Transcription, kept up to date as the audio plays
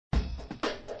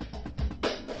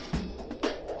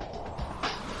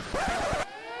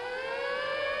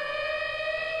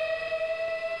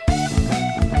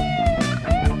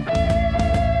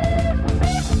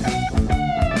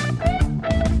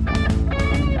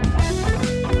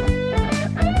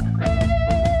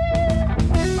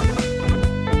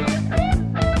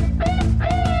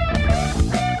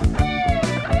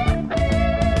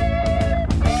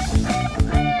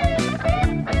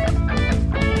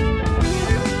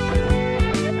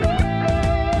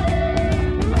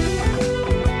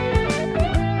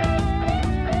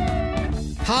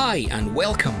Hi, and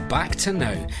welcome back to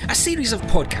Now, a series of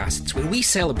podcasts where we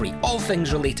celebrate all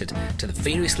things related to the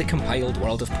variously compiled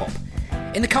world of pop.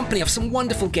 In the company of some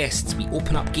wonderful guests, we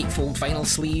open up gatefold vinyl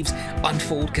sleeves,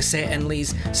 unfold cassette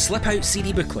inlays, slip out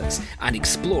CD booklets, and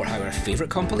explore how our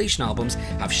favourite compilation albums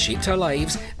have shaped our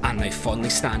lives and now fondly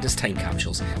stand as time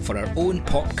capsules for our own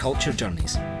pop culture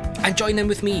journeys. And join in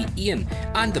with me, Ian,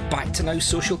 and the Back to Now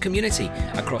social community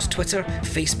across Twitter,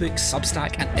 Facebook,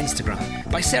 Substack and Instagram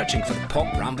by searching for the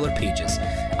Pop Rambler pages.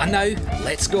 And now,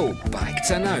 let's go back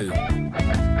to Now.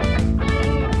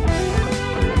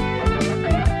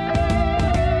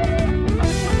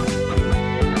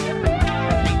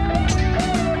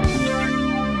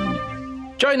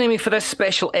 Joining me for this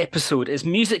special episode is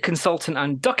music consultant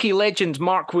and Ducky legend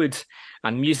Mark Wood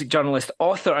and music journalist,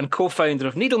 author and co-founder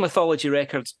of Needle Mythology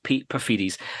Records, Pete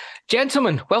Paphides.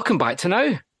 Gentlemen, welcome back to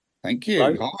Now. Thank you.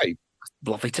 Hello. Hi.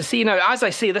 Lovely to see you. Now, as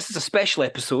I say, this is a special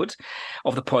episode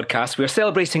of the podcast. We're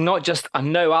celebrating not just a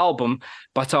Now album,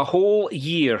 but a whole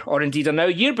year, or indeed a Now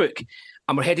yearbook.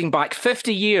 And we're heading back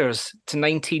 50 years to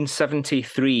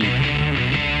 1973.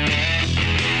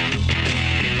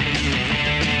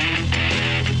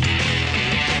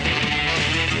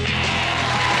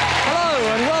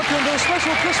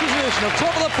 Special Christmas edition of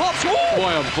Top of the Pops. Boy,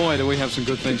 oh boy, do we have some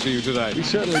good things for you today. We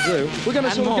certainly do. We're going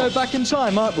to sort of go back in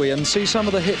time, aren't we, and see some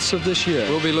of the hits of this year.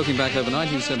 We'll be looking back over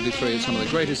 1973 at some of the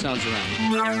greatest sounds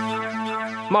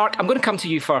around. Mark, I'm going to come to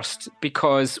you first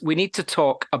because we need to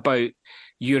talk about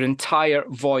your entire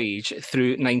voyage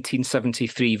through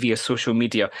 1973 via social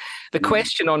media. The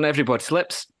question on everybody's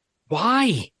lips,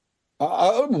 why?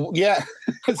 Yeah.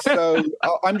 So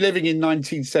I'm living in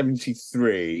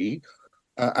 1973.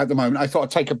 At the moment, I thought I'd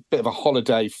take a bit of a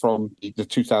holiday from the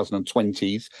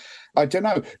 2020s. I don't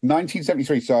know,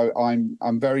 1973. So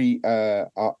I'm very.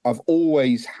 I've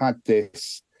always had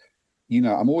this. You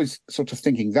know, I'm always sort of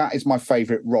thinking that is my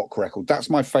favorite rock record.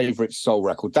 That's my favorite soul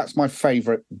record. That's my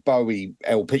favorite Bowie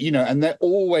LP. You know, and they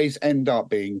always end up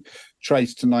being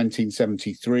traced to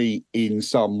 1973 in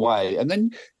some way. And then,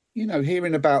 you know,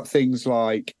 hearing about things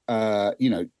like,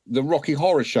 the Rocky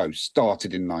Horror Show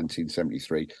started in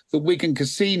 1973. The Wigan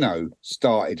Casino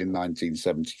started in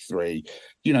 1973.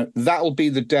 You know, That'll Be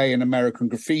the Day and American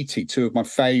Graffiti, two of my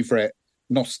favourite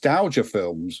nostalgia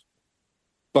films,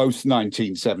 both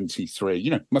 1973.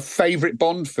 You know, my favourite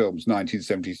Bond films,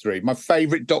 1973. My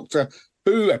favourite Doctor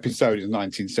Who episode is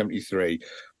 1973.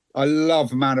 I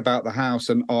love Man About the House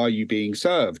and Are You Being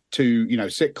Served? Two,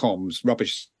 sitcoms,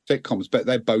 rubbish sitcoms, but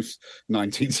they're both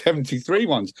 1973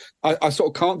 ones. I sort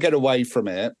of can't get away from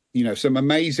it. You know, some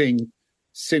amazing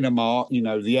cinema,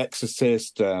 The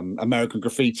Exorcist, American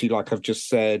Graffiti, like I've just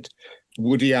said,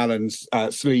 Woody Allen's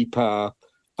Sleeper,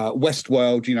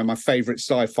 Westworld, my favorite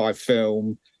sci-fi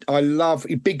film. I love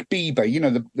Big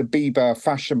Bieber, the Bieber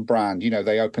fashion brand.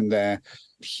 They opened their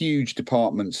huge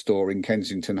department store in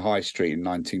Kensington High Street in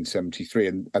 1973.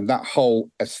 And that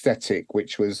whole aesthetic,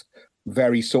 which was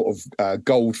very sort of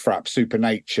Goldfrapp,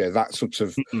 Supernature, that sort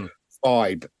of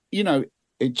vibe,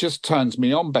 it just turns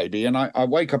me on, baby. And I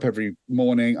wake up every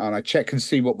morning and I check and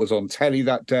see what was on telly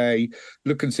that day,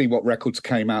 look and see what records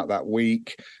came out that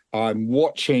week. I'm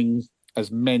watching as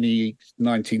many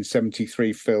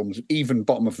 1973 films, even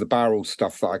bottom of the barrel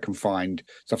stuff that I can find.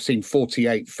 So I've seen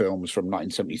 48 films from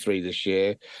 1973 this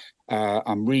year.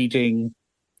 I'm reading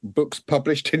books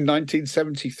published in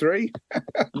 1973,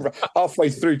 halfway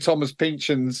through Thomas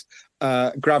Pynchon's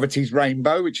Gravity's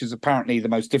Rainbow, which is apparently the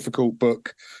most difficult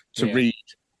book to read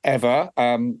ever.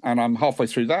 And I'm halfway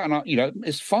through that, and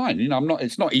it's fine.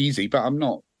 It's not easy, but I'm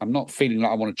not feeling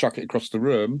like I want to chuck it across the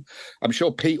room. I'm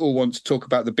sure Pete will want to talk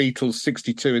about the Beatles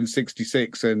 62 and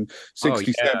 66 and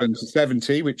 67 to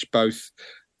 70, which both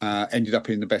ended up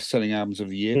in the best-selling albums of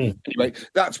the year. Anyway,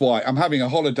 that's why I'm having a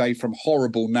holiday from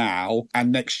horrible now,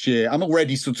 and next year I'm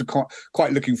already sort of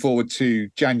quite looking forward to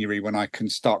January when I can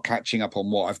start catching up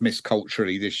on what I've missed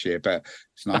culturally this year. But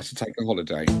it's nice to take a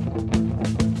holiday.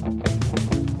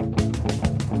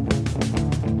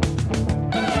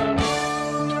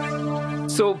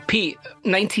 So, Pete,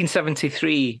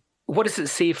 1973, what does it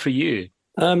say for you?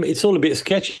 It's all a bit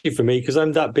sketchy for me because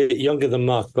I'm that bit younger than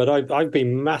Mark, but I've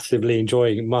been massively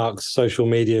enjoying Mark's social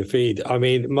media feed. I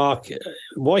mean, Mark,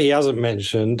 what he hasn't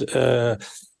mentioned,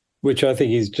 which I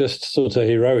think is just sort of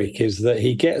heroic, is that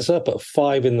he gets up at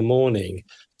 5 a.m.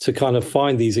 to kind of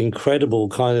find these incredible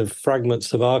kind of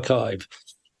fragments of archive,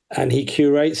 and he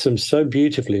curates them so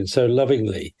beautifully and so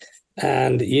lovingly.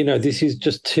 And, this is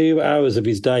just 2 hours of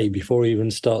his day before he even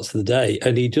starts the day.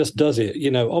 And he just does it,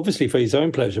 obviously for his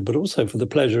own pleasure, but also for the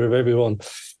pleasure of everyone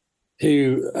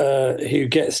who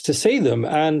gets to see them.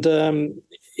 And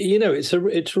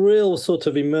it's real sort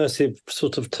of immersive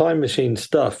sort of time machine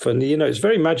stuff. And, it's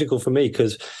very magical for me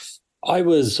because I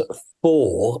was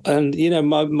 4 and,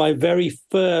 my very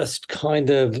first kind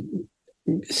of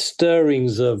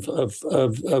stirrings of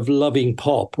loving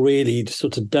pop really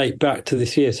sort of date back to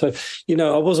this year. So,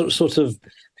 I wasn't sort of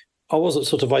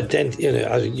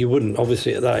you wouldn't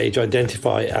obviously at that age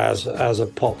identify as a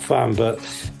pop fan, but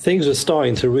things were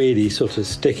starting to really sort of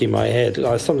stick in my head.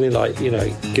 Like something like,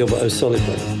 Gilbert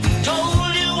O'Sullivan.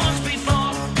 Told you once before,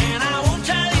 and I won't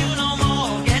tell you no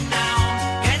more. Get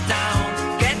down, get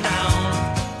down, get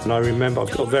down. And I remember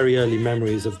I've got very early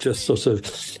memories of just sort of,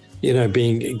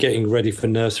 getting ready for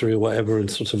nursery or whatever, and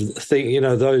sort of think,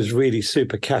 those really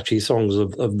super catchy songs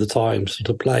of the time sort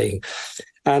of playing.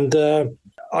 And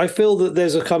I feel that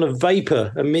there's a kind of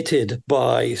vapor emitted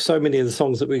by so many of the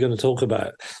songs that we're going to talk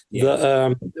about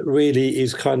that really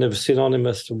is kind of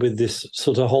synonymous with this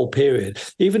sort of whole period.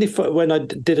 Even if when I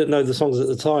didn't know the songs at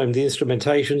the time, the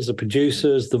instrumentations, the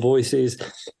producers, the voices,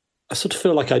 I sort of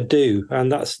feel like I do.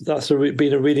 And that's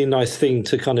been a really nice thing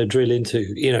to kind of drill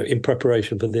into, in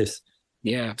preparation for this.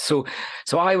 Yeah. So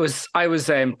I was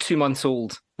 2 months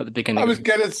old at the beginning. I was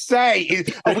going to say,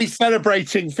 are we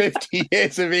celebrating 50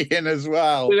 years of Ian as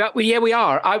well? Yeah, we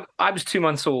are. I was 2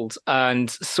 months old. And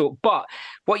so, but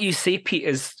what you say, Pete,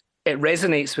 is it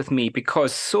resonates with me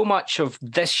because so much of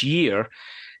this year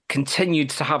continued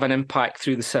to have an impact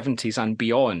through the 70s and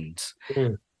beyond.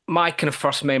 Mm. My kind of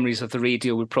first memories of the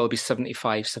radio would probably be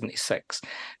 75, 76,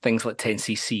 things like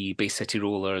 10cc, Bay City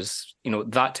Rollers,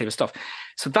 that type of stuff.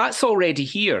 So that's already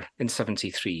here in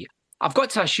 73. I've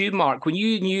got to ask you, Mark, when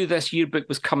you knew this yearbook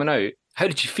was coming out, how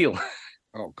did you feel?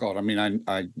 Oh, God, I mean,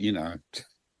 I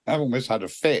almost had a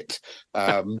fit.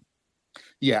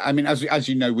 Yeah, I mean, as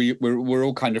you know, we're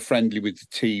all kind of friendly with the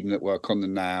team that work on the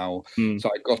Now. So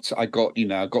I got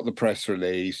the press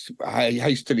release. I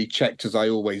hastily checked, as I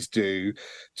always do,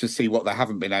 to see what they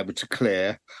haven't been able to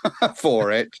clear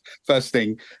for it. First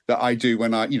thing that I do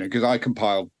when because I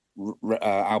compile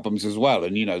albums as well,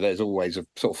 and there's always a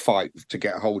sort of fight to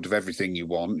get hold of everything you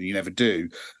want, and you never do.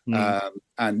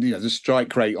 And the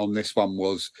strike rate on this one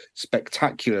was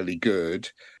spectacularly good.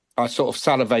 I sort of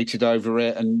salivated over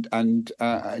it, and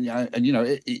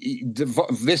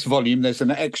this volume, there's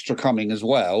an extra coming as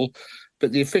well,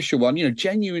 but the official one,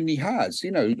 genuinely has,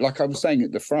 like I was saying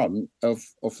at the front of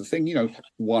the thing,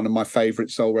 one of my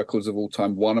favourite soul records of all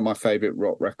time, one of my favourite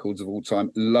rock records of all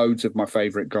time, loads of my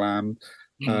favourite glam.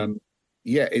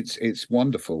 Yeah, it's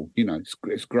wonderful.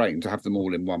 It's great, and to have them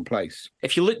all in one place.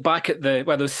 If you look back at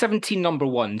there's 17 number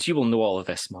ones, you will know all of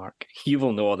this, Mark. You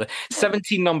will know all the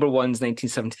 17 number ones,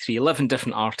 1973, 11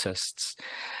 different artists.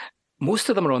 Most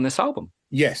of them are on this album.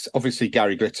 Yes, obviously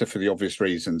Gary Glitter, for the obvious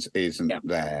reasons, isn't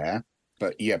there.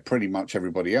 But yeah, pretty much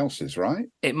everybody else is, right?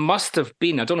 It must have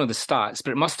been, I don't know the stats, but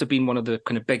it must have been one of the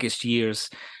kind of biggest years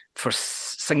for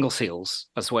single sales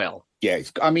as well. Yeah,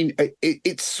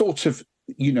 it's sort of,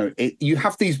 you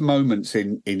have these moments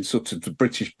in sort of the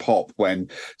British pop so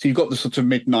you've got the sort of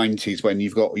mid-90s when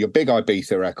you've got your big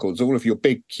Ibiza records, all of your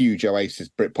big, huge Oasis,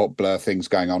 Britpop, Blur things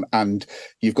going on, and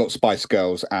you've got Spice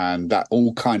Girls, and that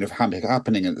all kind of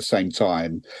happening at the same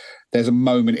time. There's a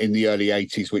moment in the early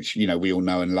 80s, which, we all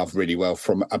know and love really well,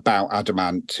 from About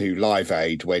Adamant to Live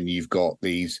Aid, when you've got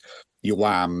your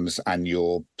Whams and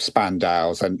your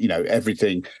Spandaus and,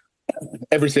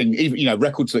 everything, even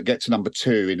records that get to number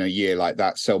 2 in a year like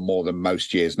that sell more than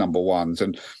most years number ones.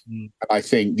 And I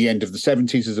think the end of the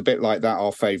 70s is a bit like that.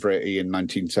 Our favorite in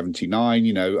 1979,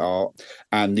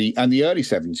 and the early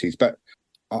 70s. But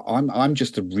I'm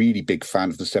just a really big fan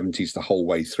of the 70s the whole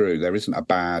way through. There isn't a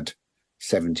bad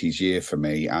 70s year for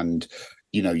me. And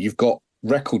you've got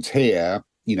records here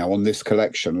on this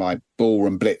collection like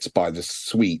Ballroom Blitz by The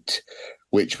Sweet,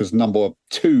 which was number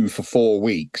 2 for 4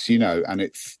 weeks, and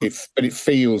it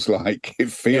feels like a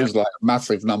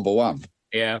massive number 1.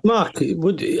 Yeah, Mark,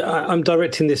 I'm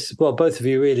directing this, well, both of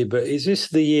you really, but is this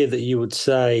the year that you would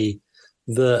say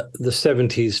that the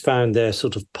 70s found their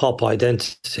sort of pop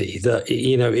identity? That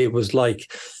it was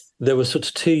like there were sort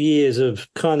of 2 years of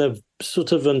kind of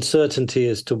sort of uncertainty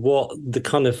as to what the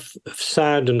kind of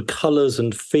sound and colours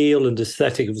and feel and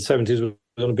aesthetic of the 70s were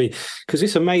going to be, because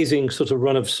this amazing sort of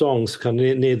run of songs kind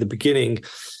of near the beginning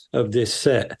of this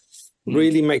set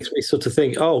really makes me sort of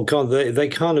think, oh God, they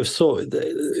kind of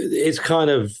it's kind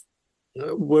of,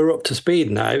 we're up to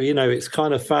speed now, it's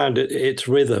kind of found its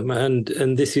rhythm, and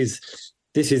this is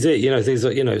it, things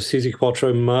like Suzi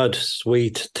Quatro, Mud,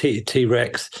 Sweet,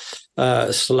 T-Rex,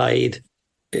 Slade.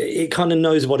 It kind of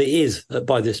knows what it is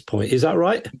by this point. Is that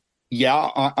right? Yeah,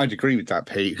 I'd agree with that,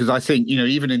 Pete, because I think,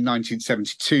 even in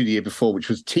 1972, the year before, which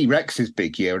was T-Rex's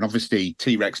big year, and obviously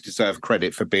T-Rex deserve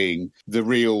credit for being the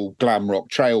real glam rock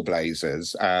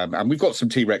trailblazers. And we've got some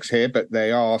T-Rex here, but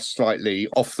they are slightly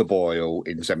off the boil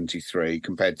in 73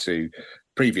 compared to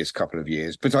previous couple of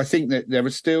years. But I think that there are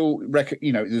still,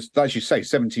 as you say,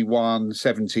 71,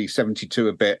 70, 72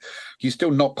 a bit. You're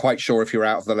still not quite sure if you're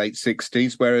out of the late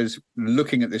 60s, whereas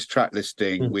looking at this track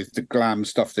listing with the glam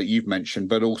stuff that you've mentioned,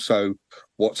 but also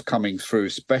what's coming through,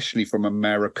 especially from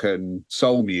American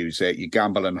soul music, your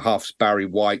Gamble and Huffs, Barry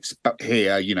White's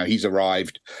here, he's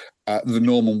arrived, the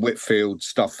Norman Whitfield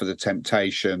stuff for the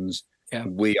Temptations. Yeah.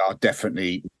 We are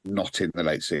definitely not in the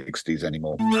late 60s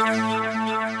anymore.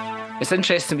 It's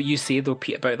interesting what you say, though,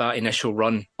 Pete, about that initial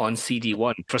run on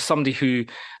CD1. For somebody who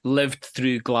lived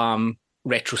through glam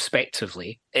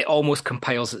retrospectively, it almost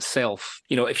compiles itself.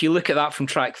 If you look at that from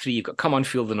track 3, you've got Come On,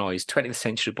 Feel the Noise, 20th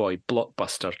Century Boy,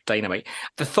 Blockbuster, Dynamite.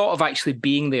 The thought of actually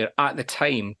being there at the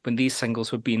time when these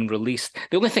singles were being released,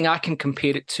 the only thing I can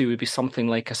compare it to would be something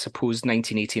like, I suppose,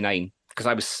 1989. Because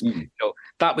I was,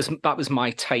 that was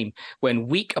my time when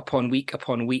week upon week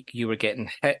upon week you were getting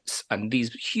hits and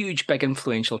these huge, big,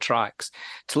 influential tracks.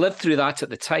 To live through that at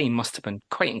the time must have been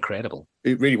quite incredible.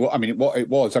 It really was. What it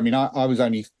was.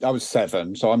 I was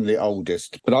 7, so I'm the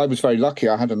oldest. But I was very lucky.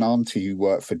 I had an auntie who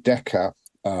worked for Decca,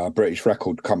 British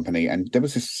record company, and there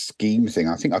was this scheme thing.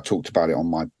 I think I talked about it on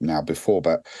my now before,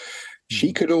 but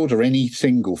she could order any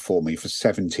single for me for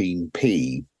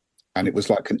 17p. And it was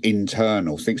like an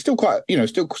internal thing, still quite,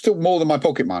 still more than my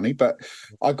pocket money. But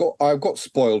I got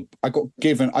spoiled. I got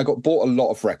bought a lot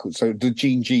of records. So the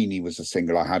Gene Genie was a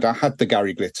single I had. I had the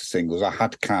Gary Glitter singles. I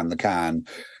had Can the Can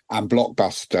and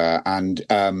Blockbuster. And,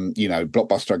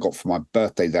 Blockbuster I got for my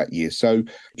birthday that year. So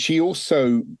she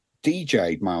also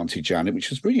DJ'd, my Auntie Janet, which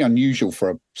was really unusual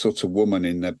for a sort of woman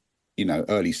in the,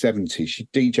 early 70s. She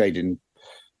DJ'd in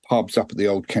pubs up at the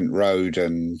Old Kent Road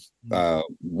and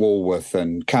Walworth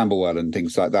and Camberwell and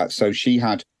things like that. So she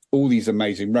had all these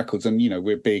amazing records, and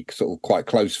we're big, sort of quite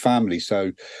close family.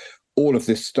 So all of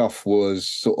this stuff was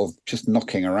sort of just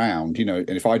knocking around, and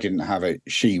if I didn't have it,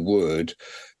 she would.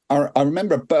 I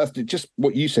remember a birthday, just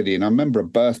what you said, Ian. I remember a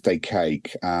birthday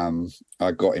cake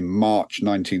I got in March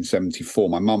 1974.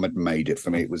 My mum had made it for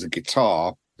me. It was a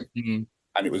guitar, and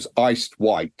it was iced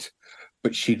white,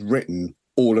 but she'd written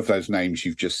all of those names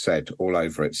you've just said all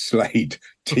over it: Slade,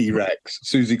 T-Rex,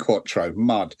 Susie Quattro,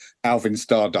 Mud, Alvin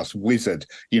Stardust, Wizard,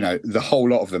 the whole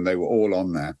lot of them, they were all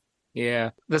on there. Yeah,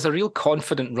 there's a real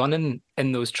confident running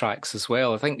in those tracks as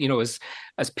well. I think,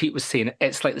 as Pete was saying,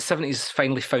 it's like the 70s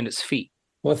finally found its feet.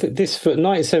 Well, I think this for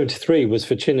 1973 was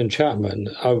for Chin and Chapman.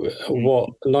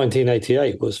 What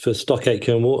 1988 was for Stock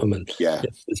Aitken and Waterman. Yeah,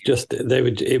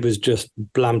 it was just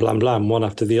blam blam blam one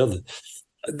after the other.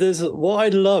 What I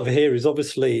love here is,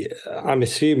 obviously, I'm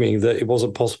assuming that it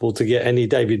wasn't possible to get any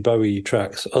David Bowie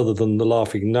tracks other than The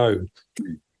Laughing Gnome.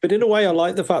 But in a way, I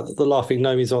like the fact that The Laughing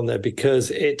Gnome is on there, because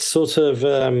it's sort of,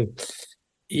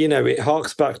 it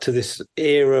harks back to this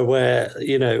era where,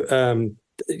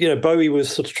 Bowie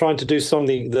was sort of trying to do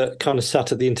something that kind of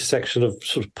sat at the intersection of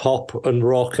sort of pop and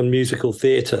rock and musical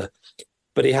theatre,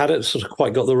 but he hadn't sort of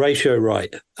quite got the ratio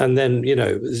right. And then,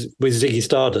 with Ziggy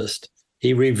Stardust,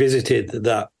 he revisited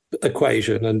that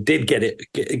equation and did get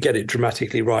it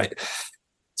dramatically right.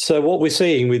 So what we're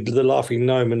seeing with The Laughing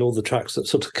Gnome and all the tracks that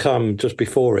sort of come just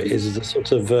before it is the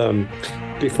sort of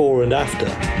before and after.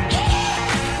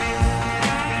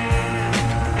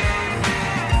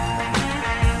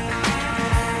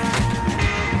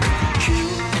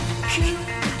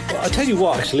 I tell you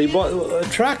what, actually, a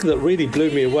track that really blew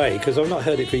me away, because I've not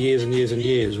heard it for years and years and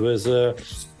years, was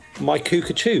My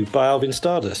Cuckoo by Alvin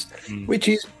Stardust, which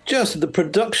is just the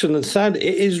production and sound.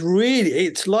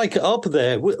 It's like up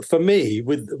there for me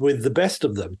with the best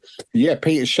of them. Yeah,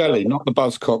 Peter Shelley, not the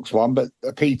Buzzcocks one, but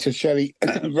Peter Shelley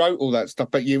wrote all that stuff.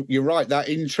 But you're right, that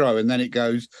intro, and then it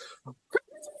goes,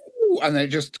 and then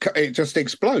it just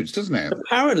explodes, doesn't it?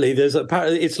 Apparently,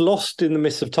 it's lost in the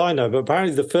mists of time now, but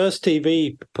apparently the first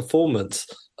TV performance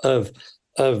of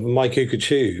My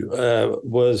Cuckoo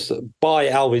was by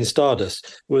Alvin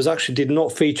Stardust. Did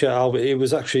not feature Alvin. It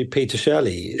was actually Peter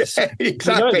Shelley. Yeah,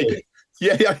 exactly.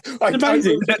 Yeah.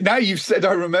 Now you've said,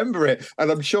 I remember it,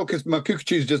 and I'm sure because My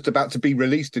Cuckoo is just about to be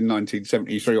released in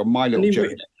 1973 on My Little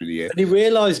Journey. And he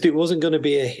realised it wasn't going to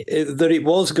be it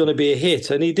was going to be a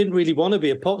hit, and he didn't really want to be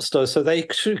a pop star, so they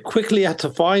quickly had to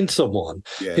find someone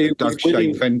who dug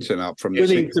Shane Fenton up from the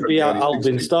willing to be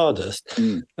Alvin Stardust,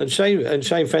 and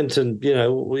Shane Fenton,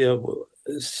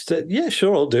 said, yeah,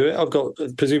 sure, I'll do it. I've got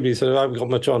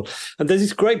much on, and there's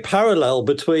this great parallel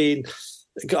between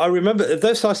I remember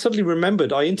this. I suddenly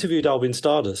remembered I interviewed Alvin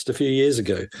Stardust a few years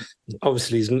ago.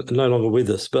 Obviously, he's no longer with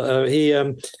us, but he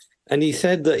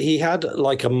said that he had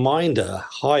like a minder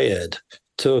hired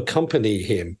to accompany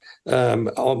him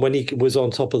when he was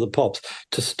on Top of the Pops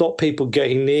to stop people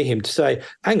getting near him, to say,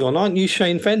 "Hang on, aren't you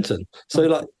Shane Fenton?" So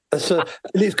like. So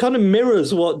it kind of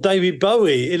mirrors what David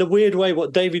Bowie, in a weird way,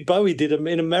 what David Bowie did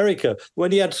in America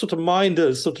when he had sort of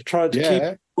minders sort of trying to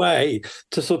keep away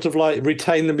to sort of like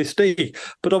retain the mystique.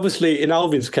 But obviously in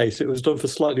Alvin's case, it was done for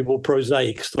slightly more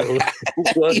prosaic sort of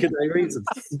workaday reasons.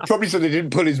 Probably so they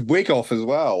didn't pull his wig off as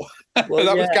well. Well,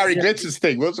 that was Gary Glitter's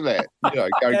thing, wasn't it? You know,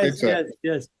 Gary Glitter.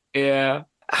 Yes. Yeah.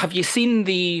 Have you seen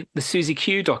the Susie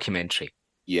Q documentary?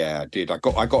 Yeah, I did. I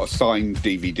got a signed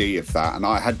DVD of that, and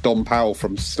I had Don Powell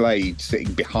from Slade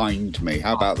sitting behind me.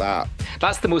 How about that?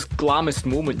 That's the most glamorous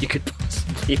moment you could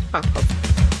possibly have.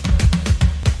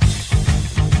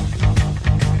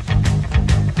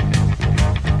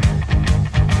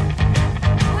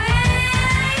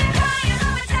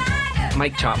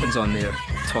 Mike Chapman's on there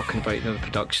talking about the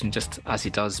production just as he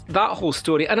does. That whole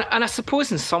story, and I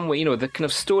suppose in some way, the kind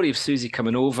of story of Susie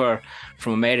coming over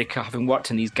from America, having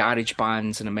worked in these garage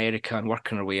bands in America and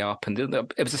working her way up, and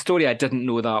it was a story I didn't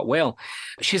know that well.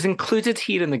 She's included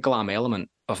here in the glam element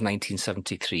of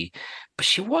 1973, but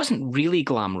she wasn't really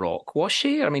glam rock, was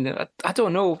she? I mean, I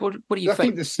don't know. What do you think? I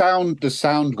think the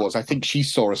sound was, I think she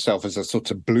saw herself as a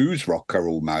sort of blues rocker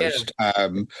almost.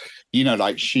 Yeah.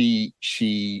 Like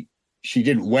she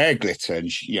didn't wear glitter,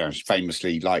 and she,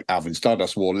 famously, like Alvin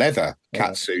Stardust, wore leather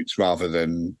cat suits rather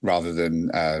than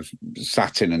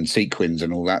satin and sequins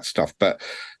and all that stuff. But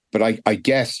I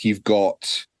guess you've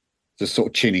got the sort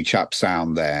of chinny chap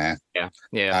sound there, and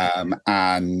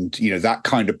that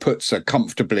kind of puts her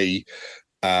comfortably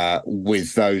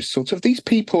with those sorts of. These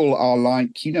people are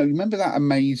like, remember that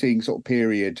amazing sort of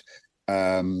period.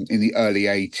 In the early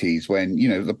 80s when,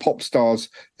 the pop stars,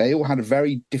 they all had a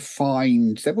very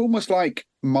defined, they were almost like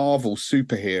Marvel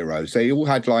superheroes. They all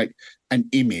had like an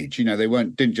image, they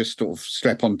didn't just sort of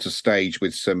step onto stage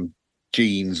with some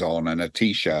jeans on and a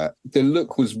t-shirt. The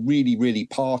look was really, really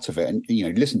part of it. And,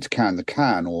 listen to Can the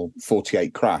Can or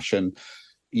 48 Crash and,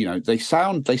 they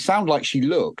sound like she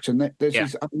looked. And there's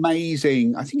these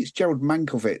amazing, I think it's Gerald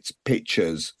Mankiewicz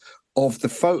pictures of the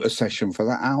photo session for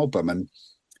that album. And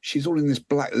she's all in this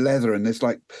black leather and there's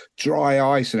like dry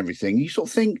ice and everything. You sort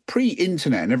of think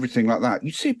pre-internet and everything like that,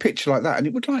 you'd see a picture like that and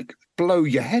it would like blow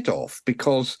your head off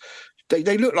because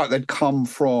they look like they'd come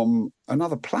from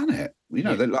another planet. They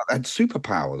like they had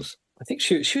superpowers. I think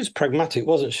she was pragmatic,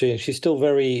 wasn't she? And she's still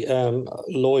very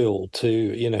loyal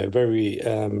to, very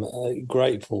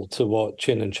grateful to what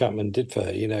Chin and Chapman did for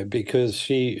her, because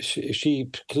she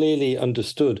clearly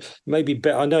understood. Maybe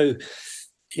better. I know.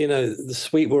 The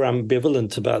Sweet were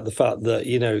ambivalent about the fact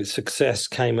that, success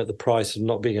came at the price of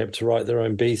not being able to write their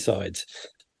own B-sides.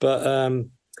 But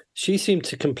she seemed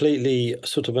to completely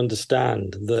sort of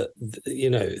understand that,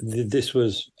 this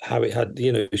was how it had,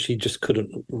 she just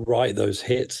couldn't write those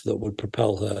hits that would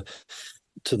propel her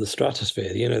to the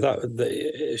stratosphere.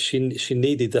 She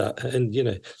needed that. And,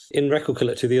 in Record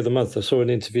Collective the other month, I saw an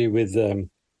interview with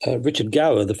Richard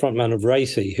Gower, the frontman of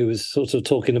Racy, who was sort of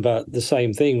talking about the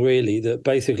same thing, really, that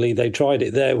basically they tried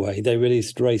it their way. They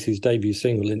released Racy's debut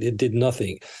single and it did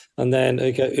nothing. And then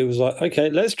it was like,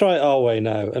 okay, let's try it our way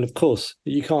now. And of course,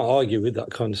 you can't argue with that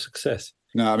kind of success.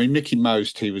 No, I mean, Mickey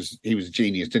Most, he was a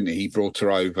genius, didn't he? He brought her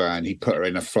over and he put her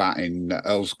in a flat in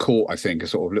Earl's Court, I think, a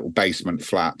sort of little basement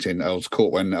flat in Earl's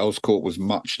Court, when Earl's Court was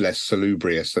much less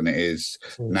salubrious than it is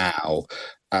now.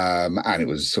 And it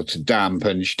was sort of damp.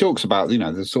 And she talks about,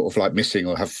 the sort of like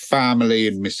missing her family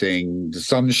and missing the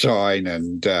sunshine.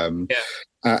 And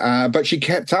but she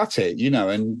kept at it,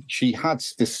 and she had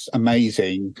this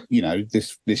amazing,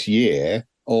 this year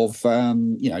of,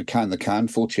 Can the Can,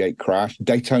 48 Crash.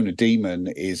 Daytona Demon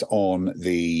is on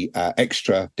the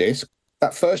extra disc.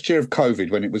 That first year of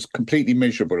COVID, when it was completely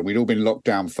miserable and we'd all been locked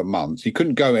down for months, you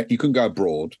couldn't go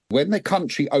abroad. When the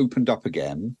country opened up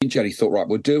again, me and Jenny thought, right,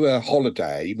 we'll do a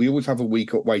holiday. We always have a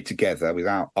week away together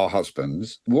without our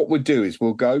husbands. What we'll do is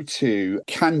we'll go to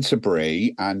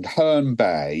Canterbury and Herne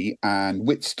Bay and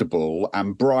Whitstable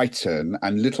and Brighton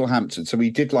and Littlehampton. So we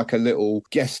did like a little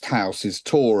guest houses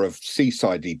tour of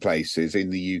seaside-y places in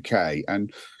the UK.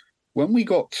 And when we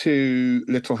got to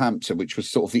Littlehampton, which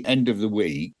was sort of the end of the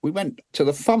week, we went to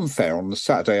the fun fair on the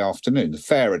Saturday afternoon. The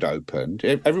fair had opened.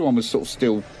 Everyone was sort of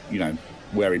still,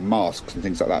 wearing masks and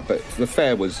things like that. But the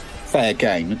fair was fair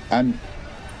game. And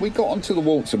we got onto the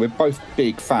waltzer. We're both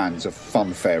big fans of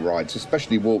fun fair rides,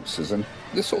 especially waltzers. And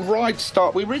the sort of ride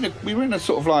start. We were in a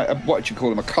sort of like what do you call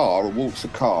them, a car, a waltzer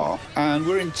car, and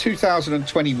we're in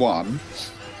 2021.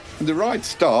 And the ride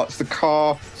starts. The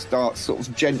car starts sort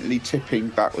of gently tipping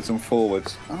backwards and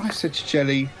forwards. And I said to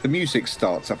Jelly, the music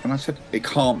starts up, and I said, it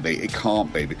can't be,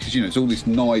 because there's all this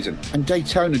noise, and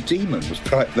Daytona Demon was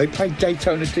they played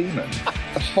Daytona Demon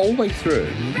the whole way through.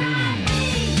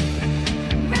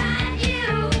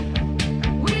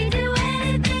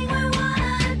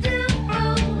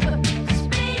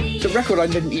 It's a record I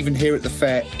didn't even hear at the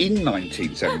fair in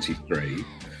 1973.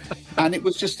 And it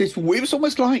was just this, it was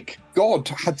almost like God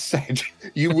had said,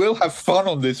 you will have fun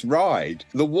on this ride.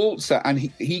 The waltzer, and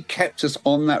he kept us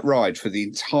on that ride for the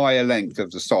entire length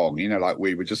of the song. Like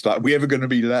we were just like, are we ever going to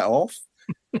be let off?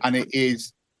 And it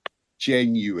is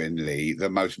genuinely the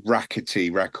most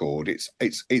rackety record.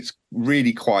 It's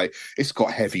really quite, it's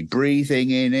got heavy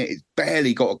breathing in it. It's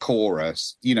barely got a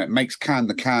chorus. It makes Can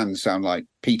the Can sound like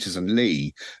Peters and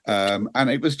Lee.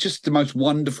 And it was just the most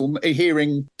wonderful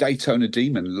hearing Daytona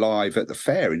Demon live at the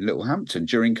fair in Littlehampton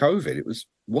during COVID. It was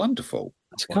wonderful.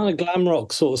 It's kind of glam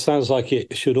rock, sort of sounds like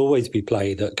it should always be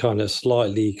played at kind of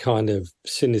slightly kind of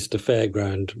sinister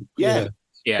fairground. Yeah.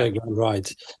 Fairground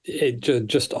rides. It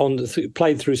just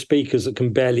played through speakers that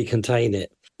can barely contain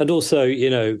it. And also,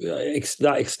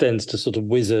 that extends to sort of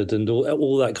Wizard and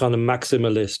all that kind of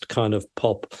maximalist kind of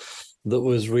pop that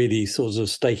was really sort of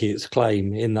staking its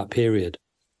claim in that period.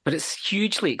 But it's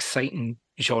hugely exciting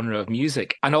genre of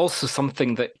music, and also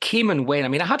something that came and went. I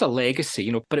mean, it had a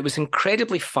legacy, but it was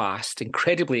incredibly fast,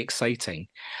 incredibly exciting,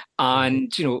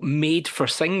 and made for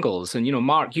singles. And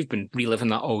Mark, you've been reliving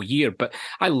that all year, but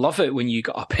I love it when you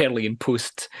got up early and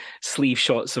post sleeve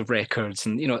shots of records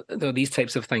and these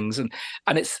types of things, and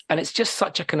it's just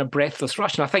such a kind of breathless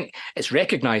rush. And I think it's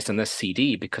recognised in this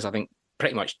CD because I think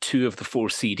pretty much 2 of the 4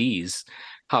 CDs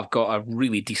have got a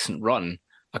really decent run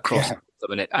across. Yeah.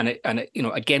 And it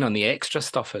again on the extra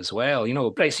stuff as well.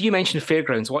 Right, so you mentioned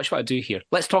fairgrounds. Watch what I do here.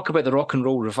 Let's talk about the rock and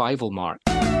roll revival, Mark.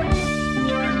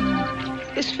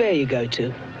 This fair you go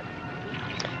to?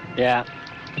 Yeah.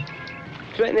 Do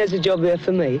you reckon there's a job there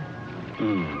for me?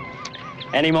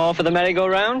 Any more for the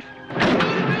merry-go-round?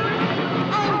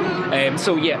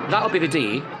 So yeah, That'll Be the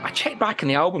Day. I checked back in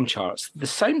the album charts. The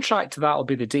soundtrack to That'll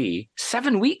Be the Day,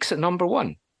 7 weeks at number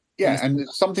 1. Yeah, and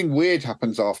something weird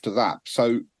happens after that.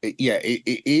 So, it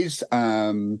is.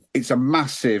 It's a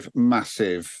massive.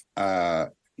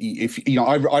 If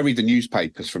I read the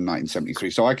newspapers from 1973,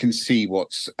 so I can see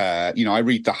what's. I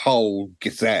read the whole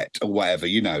Gazette or whatever.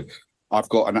 I've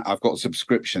got a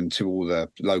subscription to all the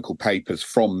local papers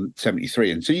from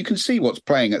 73, and so you can see what's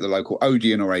playing at the local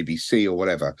Odeon or ABC or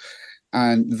whatever.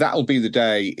 And That'll Be the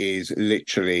Day is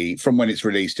literally, from when it's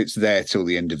released, it's there till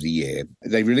the end of the year.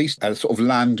 They released a sort of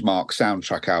landmark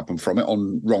soundtrack album from it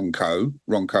on Ronco.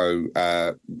 Ronco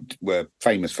were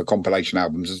famous for compilation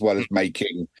albums as well as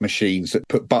making machines that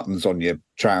put buttons on your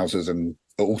trousers and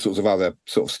all sorts of other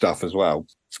sort of stuff as well.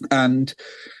 And,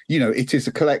 it is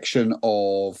a collection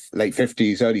of late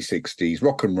 50s, early 60s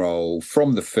rock and roll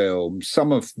from the film.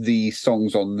 Some of the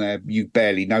songs on there, you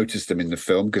barely notice them in the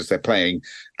film because they're playing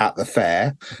at the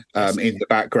fair in the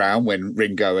background when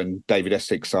Ringo and David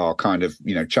Essex are kind of,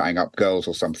 chatting up girls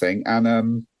or something.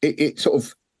 And it's sort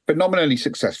of phenomenally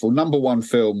successful. Number 1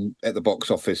 film at the box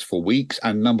office for weeks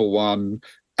and number 1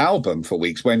 album for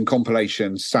weeks when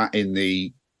compilation sat in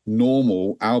the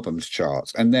normal albums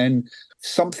charts. And then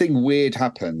something weird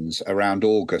happens around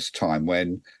August time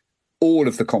when all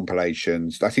of the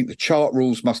compilations, I think the chart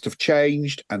rules must have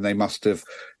changed and they must have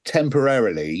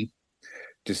temporarily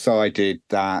decided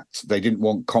that they didn't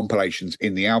want compilations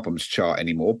in the albums chart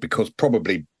anymore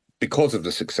probably because of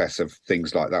the success of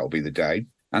things like That'll Be the Day.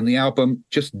 And the album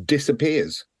just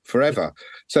disappears forever.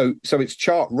 So its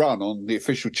chart run on the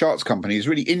official charts company is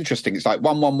really interesting. It's like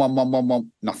 1, 1, 1, 1, 1,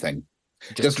 1, nothing.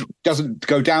 Doesn't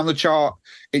go down the chart,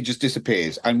 it just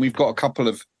disappears. And we've got a couple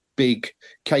of big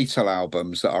Catel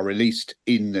albums that are released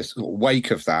in this wake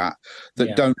of that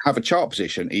don't have a chart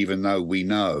position, even though we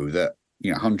know that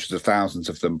hundreds of thousands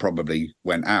of them probably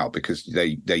went out because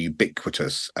they're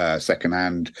ubiquitous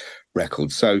secondhand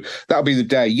records. So That'll Be the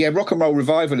Day. Yeah, rock and roll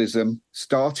revivalism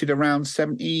started around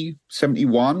 70,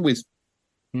 71 with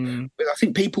I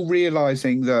think people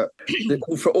realising that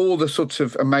for all the sort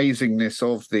of amazingness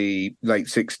of the late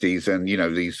 60s and,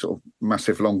 these sort of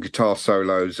massive long guitar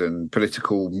solos and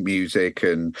political music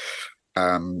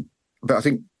but I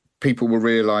think people were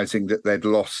realising that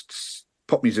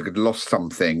pop music had lost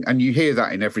something. And you hear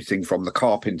that in everything from the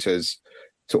Carpenters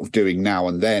sort of doing Now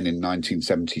and Then in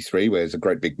 1973, where there's a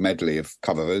great big medley of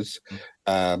covers.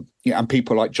 And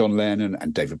people like John Lennon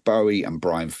and David Bowie and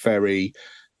Brian Ferry.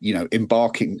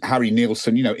 Harry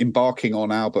Nilsson, embarking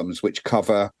on albums which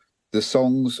cover the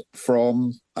songs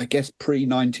from, I guess,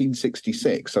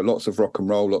 pre-1966. So lots of rock and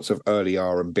roll, lots of early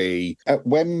R&B. At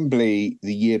Wembley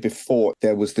the year before,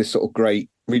 there was this sort of great,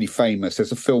 really famous,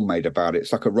 there's a film made about it.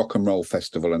 It's like a rock and roll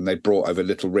festival, and they brought over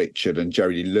Little Richard and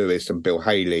Jerry Lee Lewis and Bill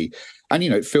Haley. And,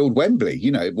 it filled Wembley.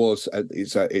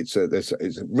 It's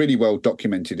really well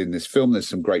documented in this film. There's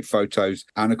some great photos.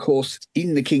 And of course,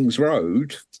 in the King's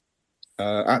Road,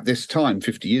 at this time,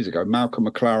 50 years ago, Malcolm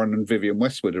McLaren and Vivienne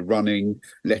Westwood are running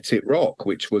Let It Rock,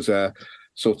 which was a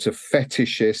sort of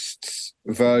fetishist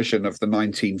version of the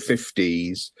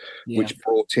 1950s, which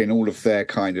brought in all of their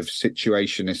kind of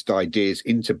situationist ideas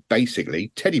into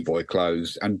basically teddy boy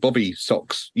clothes and bobby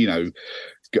socks,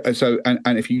 So,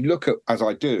 and if you look at, as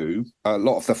I do, a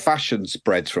lot of the fashion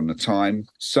spreads from the time,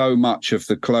 so much of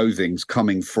the clothing's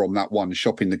coming from that one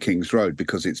shop in the King's Road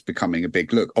because it's becoming a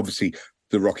big look. Obviously,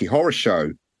 the Rocky Horror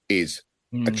Show is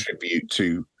a tribute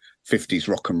to 50s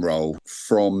rock and roll.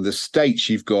 From the States,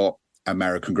 you've got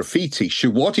American Graffiti,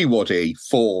 Shawaddy Waddy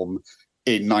form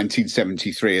in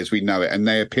 1973 as we know it, and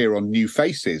they appear on New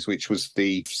Faces, which was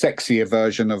the sexier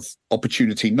version of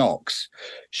Opportunity Knocks.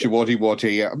 Shawaddy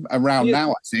Waddy around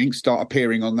now, I think, start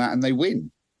appearing on that, and they win.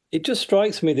 It just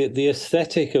strikes me that the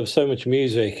aesthetic of so much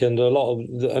music and a lot of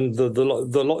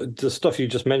the stuff you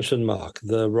just mentioned, Mark,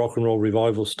 the rock and roll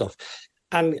revival stuff,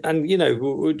 and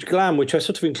glam, which I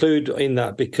sort of include in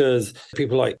that because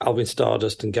people like Alvin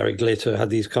Stardust and Gary Glitter had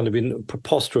these kind of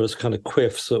preposterous kind of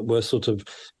quiffs that were sort of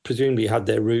presumably had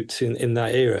their roots in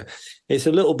that era. It's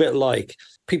a little bit like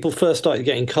people first started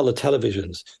getting colour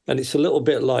televisions, and it's a little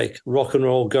bit like rock and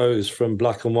roll goes from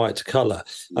black and white to colour.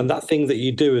 And that thing that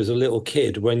you do as a little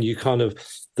kid when you kind of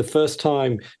the first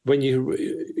time when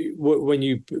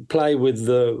you play with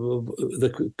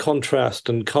the contrast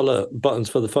and colour buttons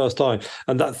for the first time,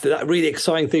 and that really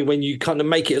exciting thing when you kind of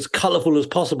make it as colourful as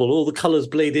possible, all the colours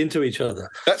bleed into each other.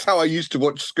 That's how I used to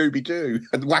watch Scooby-Doo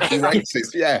and Wacky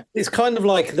Races. Yeah, it's kind of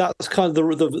like that's kind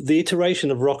of the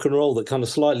iteration of rock and roll that kind of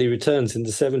slightly returns in the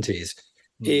 70s.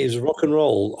 Is rock and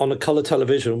roll on a colour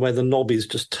television where the knob is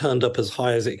just turned up as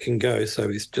high as it can go, so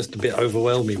it's just a bit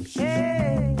overwhelming.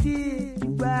 Hey,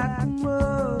 kid, rock and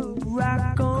roll,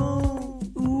 rock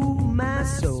on, ooh, my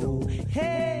soul.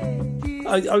 Hey, kid.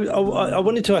 I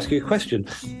wanted to ask you a question.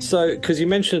 So, because you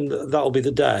mentioned That'll Be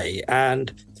the Day,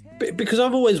 and because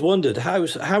I've always wondered how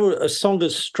a song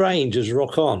as strange as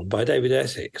Rock On by David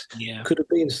Essex could have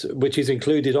been, which is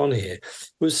included on here,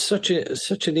 was such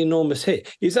an enormous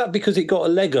hit. Is that because it got a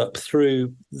leg up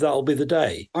through That'll Be the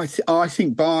Day? I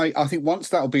think once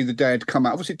That'll Be the Day had come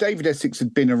out, obviously David Essex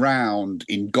had been around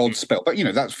in Godspell, but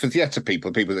that's for theatre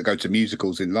people that go to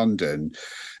musicals in London.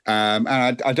 And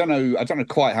I don't know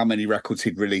quite how many records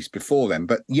he'd released before then,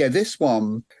 but this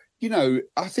one,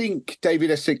 I think David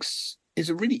Essex is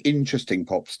a really interesting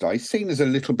pop star. He's seen as a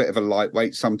little bit of a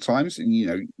lightweight sometimes,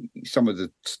 and some of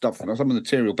the stuff, some of the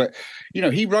material. But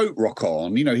he wrote Rock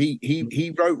On.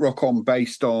 He wrote Rock On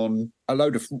based on a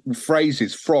load of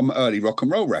phrases from early rock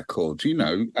and roll records.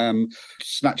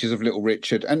 Snatches of Little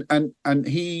Richard, and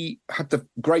he had the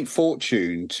great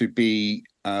fortune to be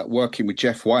working with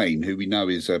Jeff Wayne, who we know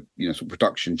is a sort of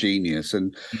production genius,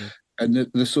 and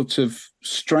the sort of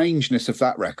strangeness of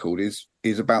that record is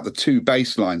about the two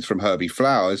bass lines from Herbie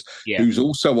Flowers, who's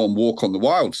also on Walk on the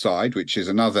Wild Side, which is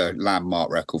another landmark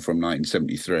record from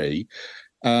 1973,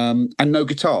 and no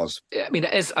guitars. I mean,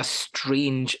 it is a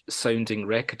strange sounding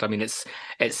record. I mean, it's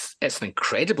an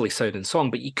incredibly sounding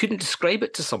song, but you couldn't describe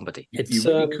it to somebody. You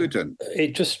really couldn't.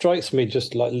 It just strikes me,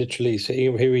 just like literally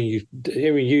hearing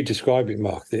you describe it,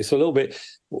 Mark. It's a little bit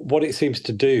what it seems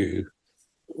to do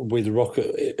with rock,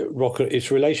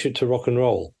 its relation to rock and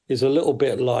roll is a little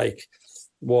bit like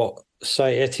what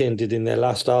Say Etienne did in their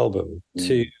last album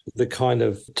to the kind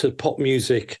of to pop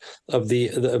music of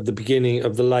the beginning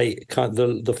of the late kind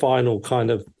of the final kind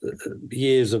of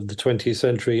years of the 20th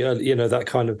century. That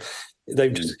kind of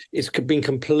it's been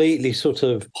completely sort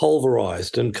of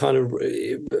pulverized, and kind of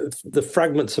the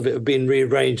fragments of it have been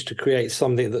rearranged to create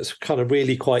something that's kind of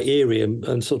really quite eerie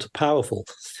and sort of powerful.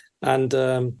 And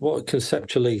what a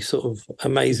conceptually sort of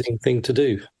amazing thing to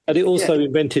do. And it also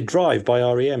invented Drive by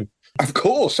R.E.M. Of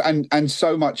course, and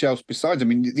so much else besides. I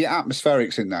mean, the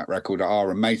atmospherics in that record are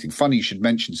amazing. Funny you should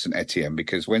mention St. Etienne,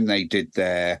 because when they did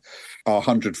our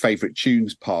 100 Favourite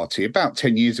Tunes party about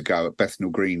 10 years ago at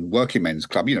Bethnal Green Working Men's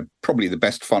Club, probably the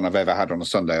best fun I've ever had on a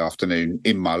Sunday afternoon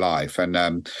in my life.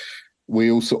 And we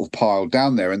all sort of piled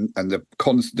down there, and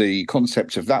the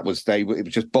concept of that was it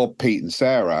was just Bob, Pete, and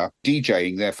Sarah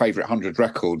DJing their favourite 100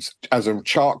 records as a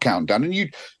chart countdown, and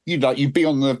you'd be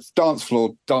on the dance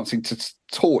floor dancing to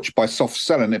Torch by Soft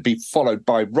Cell, and it'd be followed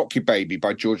by Rock You Baby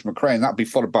by George McRae, and that'd be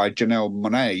followed by Janelle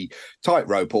Monáe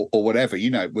Tightrope or whatever,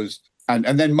 it was, and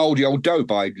then Mouldy Old Dough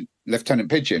by Lieutenant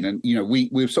Pigeon, and we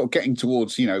were sort of getting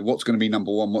towards what's going to be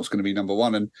number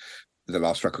one, and the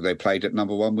last record they played at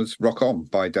number one was Rock On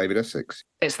by David Essex.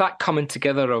 It's that coming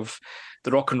together of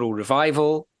the rock and roll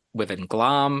revival within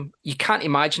glam. You can't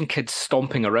imagine kids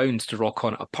stomping around to Rock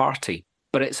On at a party,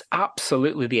 but it's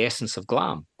absolutely the essence of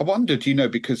glam. I wondered,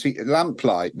 because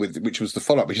Lamplight, which was the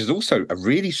follow-up, which is also a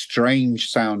really strange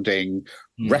sounding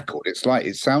record. It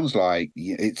sounds like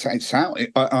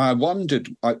I wondered.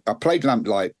 I played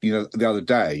Lamplight, the other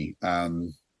day,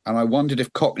 and I wondered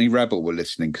if Cockney Rebel were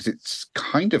listening, because it's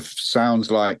kind of sounds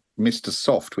like Mr.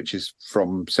 Soft, which is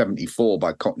from 74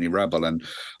 by Cockney Rebel. And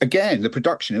again, the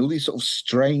production, all these sort of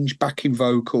strange backing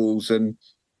vocals, and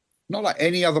not like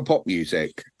any other pop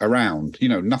music around,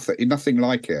 nothing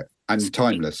like it, and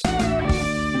timeless.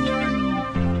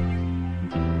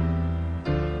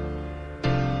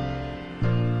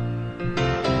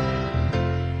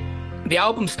 The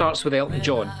album starts with Elton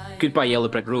John, Goodbye Yellow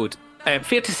Brick Road.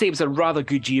 Fair to say it was a rather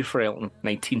good year for Elton,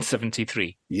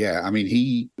 1973. Yeah, I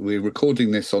mean, we're recording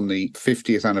this on the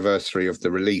 50th anniversary of the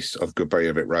release of Goodbye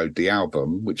Yellow Brick Road, the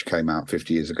album, which came out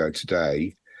 50 years ago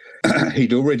today.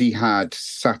 He'd already had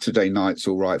Saturday Night's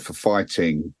All Right for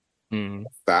Fighting,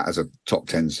 that as a top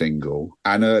 10 single.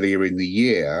 And earlier in the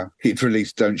year, he'd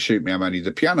released Don't Shoot Me, I'm Only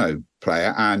the Piano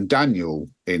Player, and Daniel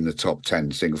in the top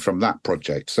 10 single from that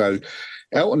project. So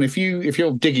Elton, if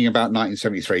you're digging about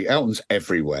 1973, Elton's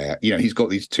everywhere. He's got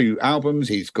these 2 albums.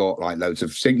 He's got like loads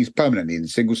of he's permanently in the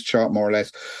singles chart, more or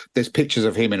less. There's pictures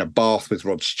of him in a bath with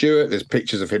Rod Stewart. There's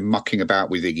pictures of him mucking about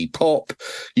with Iggy Pop.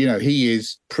 He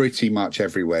is pretty much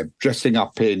everywhere, dressing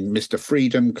up in Mr.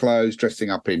 Freedom clothes, dressing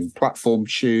up in platform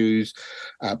shoes,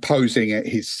 posing at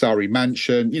his Surrey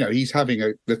mansion. He's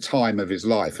having the time of his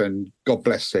life, and God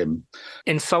bless him.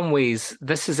 In some ways,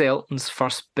 this is Elton's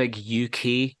first big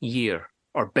UK year,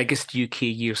 or biggest UK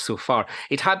year so far.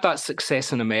 It had that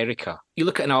success in America. You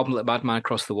look at an album like Bad Man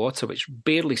Across the Water, which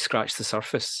barely scratched the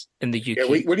surface in the UK.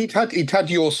 Yeah, well, he'd had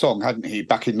Your Song, hadn't he,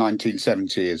 back in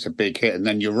 1970 as a big hit. And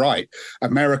then you're right,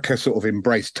 America sort of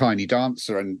embraced Tiny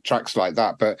Dancer and tracks like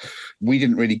that. But we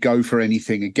didn't really go for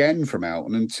anything again from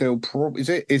Elton until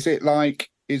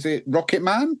is it Rocket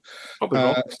Man?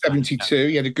 72.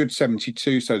 He had a good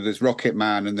 72. So there's Rocket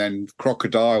Man, and then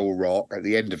Crocodile Rock at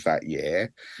the end of that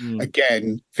year.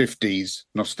 Again, 50s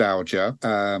nostalgia.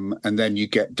 And then you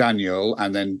get Daniel,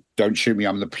 and then Don't Shoot Me,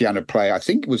 I'm the Piano Player. I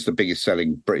think it was the biggest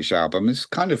selling British album. There's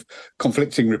kind of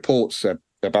conflicting reports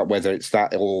about whether it's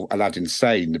that or Aladdin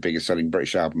Sane, the biggest selling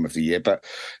British album of the year. But,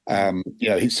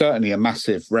 it's certainly a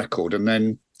massive record. And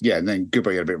then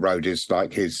Goodbye Yellow Brick Road is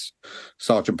like his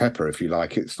Sgt. Pepper, if you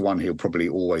like. It's the one he'll probably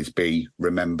always be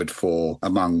remembered for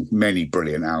among many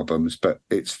brilliant albums. But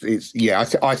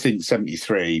I think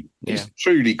 73 is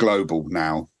truly global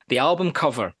now. The album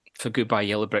cover for Goodbye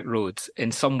Yellow Brick Road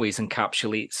in some ways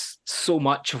encapsulates so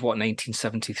much of what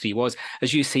 1973 was.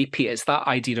 As you say, Pete, it's that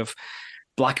idea of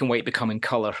black and white becoming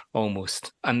colour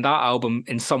almost. And that album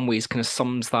in some ways kind of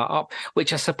sums that up,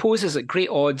 which I suppose is at great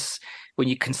odds when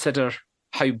you consider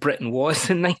how Britain was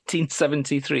in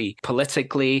 1973,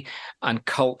 politically and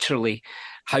culturally,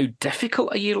 how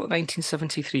difficult a year like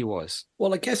 1973 was.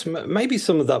 Well, I guess maybe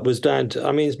some of that was down to,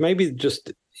 it's maybe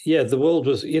just, the world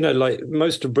was, like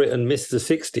most of Britain missed the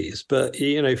 60s, but,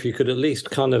 if you could at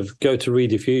least kind of go to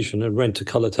rediffusion and rent a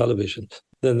colour television,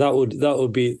 then that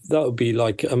would be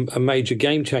like a major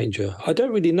game changer. I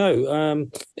don't really know.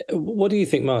 What do you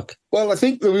think, Mark? Well, I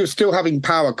think that we were still having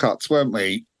power cuts, weren't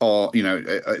we? Or,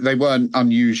 they weren't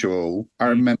unusual. I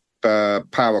remember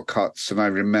power cuts, and I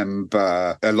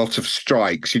remember a lot of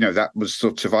strikes. That was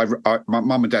sort of, my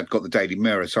mum and dad got the Daily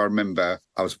Mirror, so I remember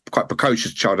I was quite a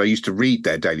precocious child. I used to read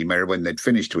their Daily Mirror when they'd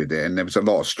finished with it, and there was a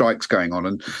lot of strikes going on.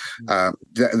 And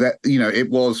it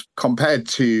was compared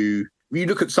to, you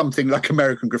look at something like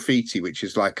American Graffiti, which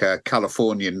is like a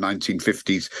Californian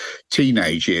 1950s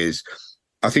teenage years.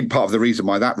 I think part of the reason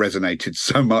why that resonated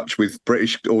so much with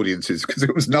British audiences, because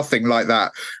it was nothing like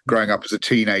that growing up as a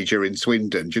teenager in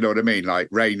Swindon. Do you know what I mean? Like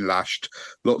rain lashed,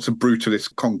 lots of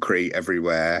brutalist concrete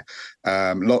everywhere.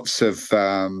 lots of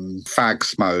fag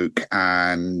smoke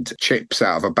and chips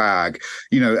out of a bag,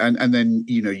 and then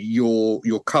your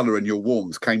colour and your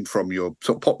warmth came from your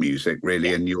sort of pop music,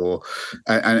 really, and your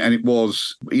and it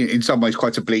was in some ways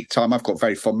quite a bleak time. I've got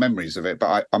very fond memories of it,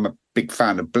 but I'm a big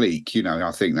fan of bleak.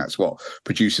 I think that's what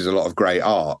produces a lot of great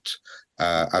art.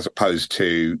 As opposed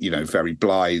to, very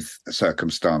blithe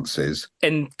circumstances.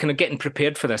 And kind of getting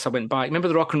prepared for this, I went back. Remember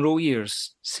the Rock and Roll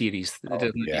Years series?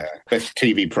 Best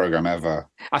TV programme ever.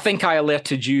 I think I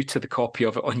alerted you to the copy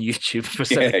of it on YouTube.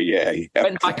 Yeah.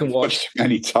 Went back and watched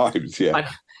many times, yeah.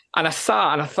 And I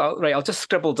sat and I thought, right, I'll just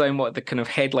scribble down what the kind of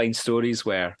headline stories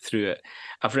were through it.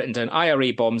 I've written down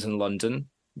IRA bombs in London,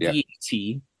 VAT,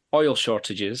 oil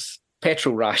shortages,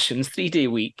 petrol rations, 3-day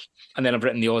week, and then I've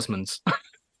written the Osmonds.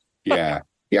 Yeah,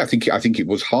 I think it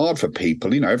was hard for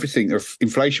people. Everything,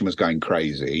 inflation was going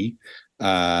crazy,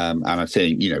 and I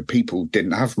think people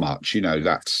didn't have much.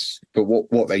 But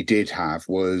what they did have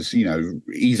was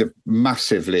either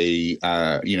massively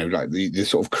like the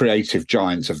sort of creative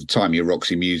giants of the time, your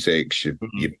Roxy Music, your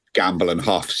Gamble and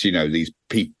Huffs, these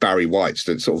Barry Whites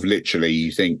that sort of literally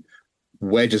you think,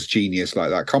 where does genius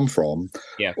like that come from?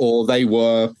 Yeah, or they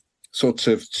were sort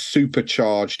of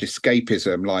supercharged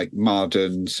escapism like Mud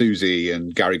and Susie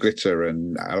and Gary Glitter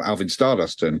and Alvin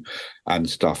Stardust and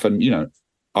stuff. And,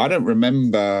 I don't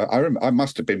remember, I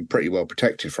must have been pretty well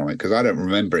protected from it because I don't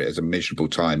remember it as a miserable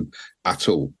time at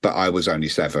all. But I was only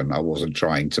 7. I wasn't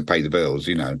trying to pay the bills,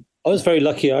 I was very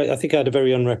lucky. I think I had a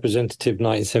very unrepresentative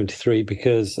 1973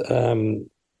 because,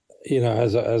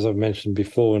 as I've mentioned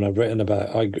before and I've written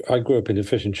about, I grew up in a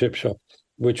fish and chip shop,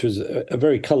 which was a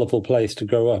very colourful place to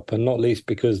grow up, and not least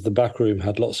because the back room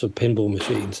had lots of pinball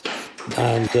machines,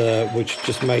 and which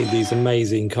just made these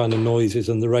amazing kind of noises,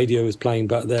 and the radio was playing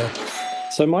back there.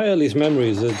 So my earliest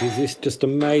memories of this just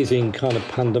amazing kind of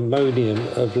pandemonium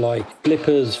of like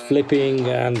flippers flipping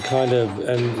and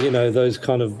those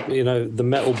kind of, the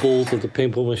metal balls of the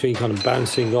pinball machine kind of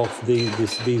bouncing off these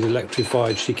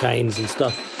electrified chicanes and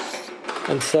stuff.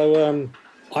 And so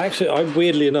I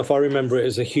weirdly enough, I remember it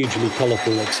as a hugely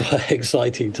colourful,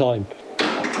 exciting time.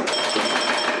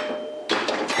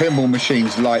 Pinball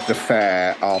machines like the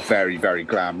Fair are very, very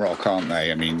glam rock, aren't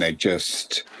they? I mean, they're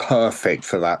just perfect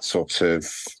for that sort of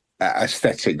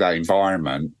aesthetic, that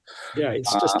environment. Yeah,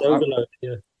 it's just overload,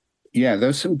 yeah. Yeah,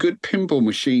 there's some good pinball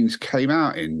machines came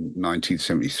out in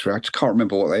 1973. I just can't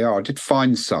remember what they are. I did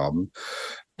find some.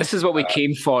 This is what we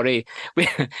came for, eh? We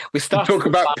started talk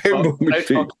about pinball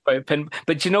machines.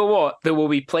 But do you know what? There will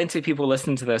be plenty of people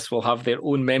listening to this will have their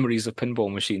own memories of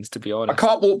pinball machines, to be honest. I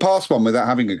can't walk past one without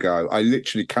having a go. I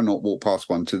literally cannot walk past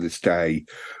one to this day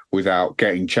without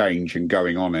getting change and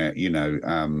going on it.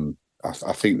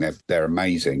 I think they're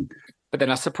amazing. But then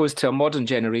I suppose to a modern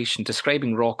generation,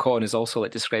 describing rock on is also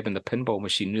like describing the pinball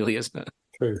machine, really, isn't it?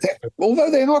 Although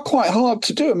they are quite hard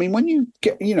to do. I mean, when you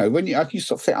get, when you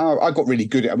sort of think, I got really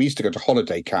good at. We used to go to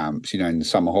holiday camps, in the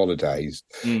summer holidays,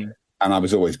 and I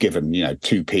was always given,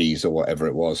 2p's or whatever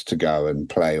it was to go and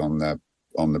play on the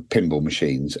pinball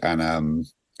machines, and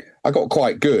I got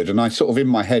quite good. And I sort of in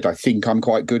my head, I think I'm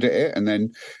quite good at it, and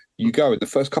then you go, and the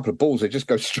first couple of balls, they just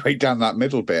go straight down that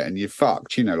middle bit, and you're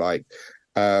fucked.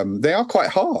 They are quite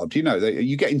hard,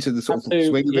 you get into the sort of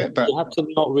swing of it, but you have to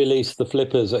not release the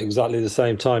flippers at exactly the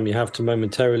same time. You have to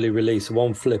momentarily release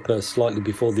one flipper slightly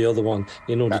before the other one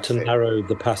in order to narrow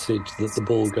the passage that the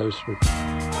ball goes through.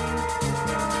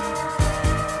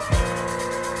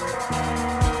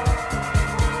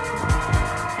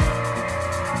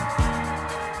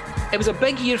 It was a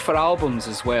big year for albums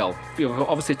as well. We've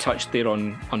obviously touched there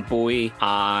on Bowie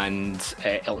and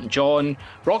Elton John,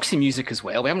 Roxy Music as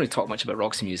well. We haven't really talked much about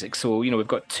Roxy Music. So, we've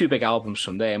got 2 big albums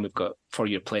from them. We've got For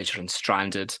Your Pleasure and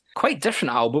Stranded. Quite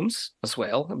different albums as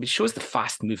well. I mean, it shows the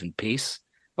fast-moving pace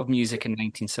of music in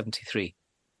 1973.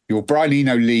 Well, Brian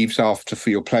Eno leaves after For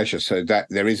Your Pleasure, so that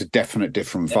there is a definite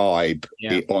different vibe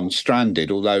on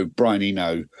Stranded, although Brian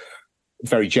Eno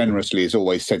very generously has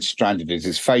always said Stranded is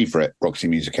his favourite Roxy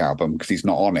Music album because he's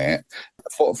not on it.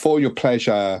 For Your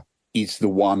Pleasure is the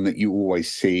one that you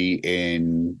always see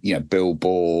in,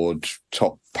 Billboard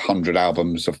top 100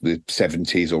 albums of the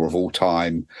 70s or of all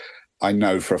time. I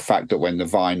know for a fact that when the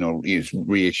vinyl is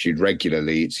reissued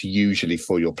regularly, it's usually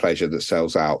For Your Pleasure that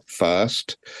sells out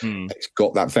first. It's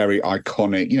got that very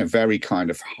iconic, very kind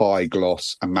of high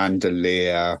gloss Amanda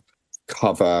Lear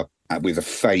cover with a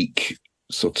fake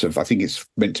sort of, I think it's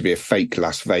meant to be a fake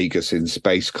Las Vegas in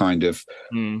space kind of.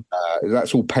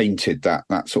 That's all painted, that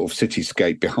sort of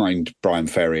cityscape behind Brian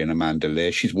Ferry and Amanda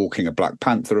Lear. She's walking a Black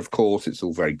Panther, of course. It's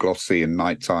all very glossy and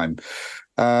nighttime.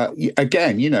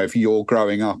 again, if you're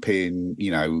growing up in,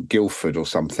 Guildford or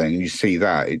something, and you see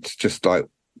that, it's just like,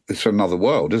 it's another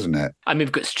world, isn't it? And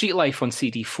we've got Street Life on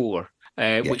CD4,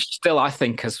 which still I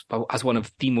think has one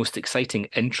of the most exciting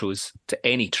intros to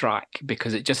any track,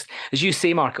 because it just, as you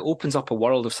say, Mark, it opens up a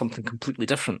world of something completely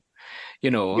different.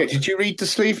 Yeah, did you read the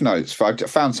sleeve notes? I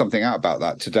found something out about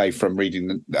that today from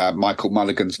reading Michael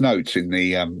Mulligan's notes in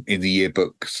the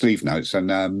yearbook sleeve notes,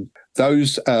 and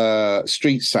those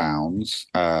street sounds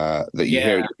that you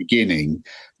hear at the beginning.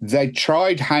 They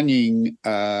tried hanging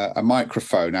a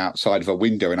microphone outside of a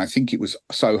window, and I think it was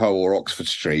Soho or Oxford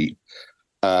Street,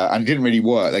 and it didn't really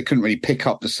work. They couldn't really pick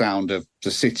up the sound of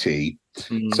the city.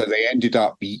 So they ended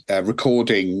up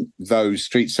recording those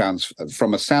street sounds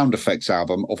from a sound effects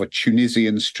album of a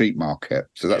Tunisian street market.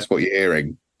 So that's what you're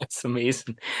hearing. It's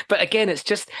amazing. But again, it's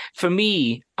just, for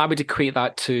me, I would equate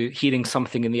that to hearing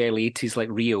something in the early 80s like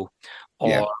Rio.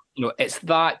 Or, it's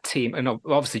that team. And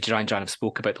obviously, Duran Duran have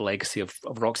spoke about the legacy of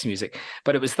Roxy Music,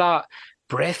 but it was that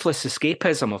breathless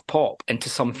escapism of pop into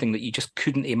something that you just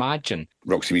couldn't imagine.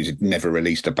 Roxy Music never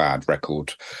released a bad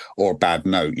record or a bad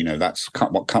note. That's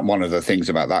one of the things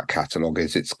about that catalogue,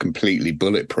 is it's completely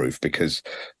bulletproof, because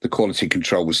the quality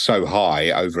control was so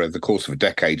high over the course of a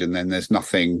decade, and then there's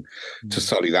nothing to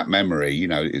sully that memory.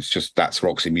 It's just, that's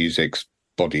Roxy Music's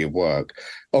body of work.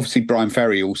 Obviously, Brian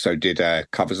Ferry also did a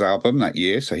covers album that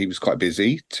year, so he was quite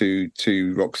busy. Two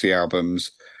Roxy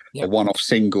albums. A one-off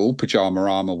single,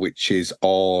 Pyjamarama, which is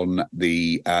on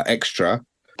the extra,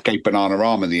 gave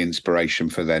Bananarama the inspiration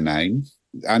for their name,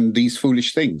 and These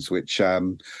Foolish Things, which,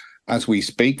 as we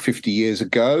speak, 50 years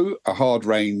ago, A Hard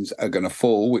Rains Are Gonna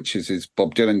Fall, which is his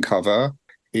Bob Dylan cover,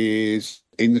 is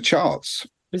in the charts.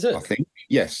 Is it? I think.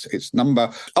 Yes, it's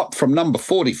up from number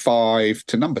 45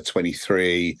 to number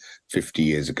 23 50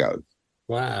 years ago.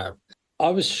 Wow. I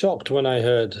was shocked when I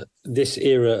heard this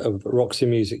era of Roxy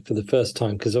Music for the first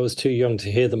time, because I was too young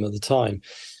to hear them at the time.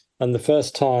 And the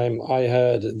first time I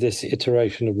heard this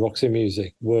iteration of Roxy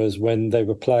Music was when they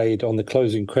were played on the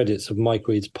closing credits of Mike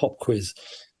Reed's Pop Quiz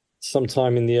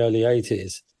sometime in the early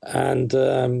 80s. And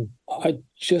I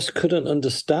just couldn't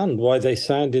understand why they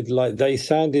sounded like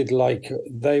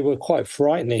they were quite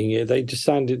frightening. They just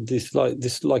sounded this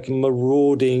like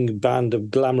marauding band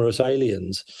of glamorous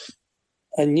aliens.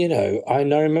 And,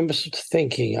 I remember sort of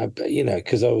thinking,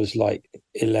 because I was like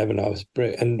 11, and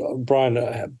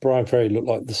Brian Ferry looked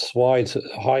like the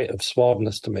height of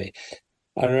suaveness to me.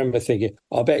 I remember thinking,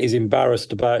 I bet he's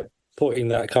embarrassed about putting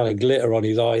that kind of glitter on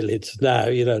his eyelids now,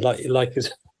 like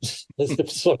as if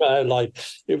somehow like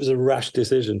it was a rash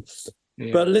decision.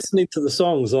 Yeah. But listening to the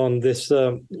songs on this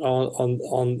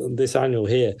on this annual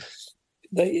here,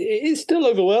 it's still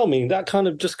overwhelming, that kind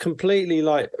of just completely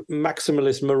like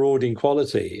maximalist marauding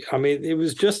quality. I mean, it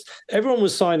was just, everyone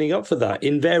was signing up for that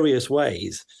in various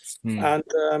ways. And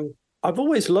I've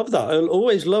always loved that. I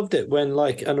always loved it when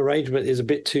like an arrangement is a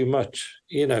bit too much,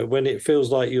 when it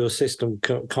feels like your system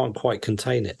can't quite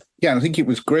contain it. Yeah, and I think it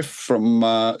was Griff from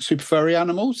Super Furry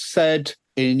Animals said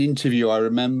in an interview, I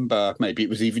remember, maybe it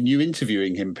was even you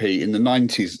interviewing him, Pete, in the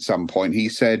 90s at some point, he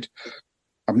said,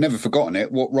 I've never forgotten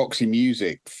it, what Roxy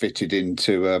Music fitted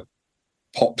into a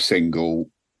pop single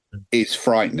is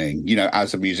frightening,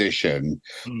 as a musician.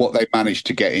 What they managed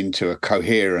to get into a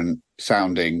coherent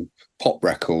sounding pop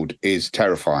record is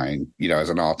terrifying, as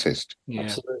an artist. Yeah.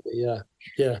 Absolutely,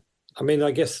 yeah. I mean,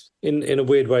 I guess in a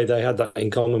weird way, they had that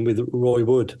in common with Roy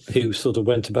Wood, who sort of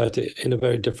went about it in a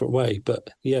very different way. But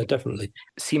yeah, definitely.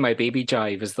 See My Baby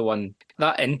Jive is the one,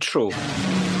 that intro.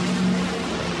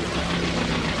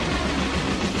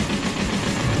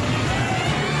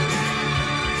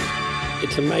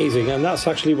 It's amazing. And that's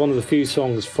actually one of the few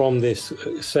songs from this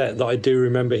set that I do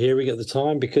remember hearing at the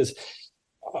time, because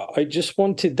I just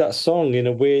wanted that song in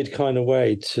a weird kind of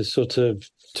way to sort of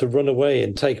to run away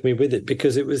and take me with it,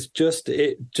 because it was there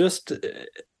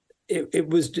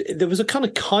was a kind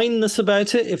of kindness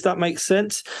about it, if that makes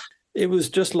sense. It was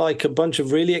just like a bunch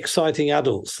of really exciting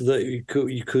adults that you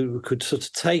could sort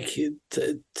of take you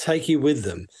with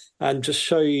them and just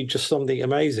show you just something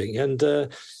amazing. And I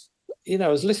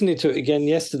was listening to it again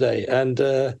yesterday,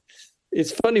 and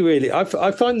it's funny, really.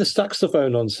 I find the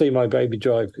saxophone on See My Baby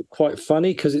Drive quite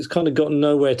funny, because it's kind of got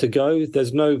nowhere to go.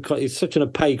 It's such an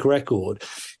opaque record.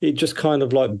 It just kind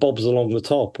of like bobs along the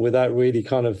top without really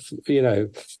kind of,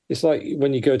 it's like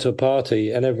when you go to a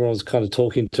party and everyone's kind of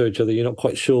talking to each other, you're not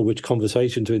quite sure which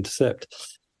conversation to intercept.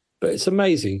 But it's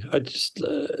amazing. I just,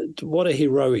 what a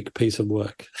heroic piece of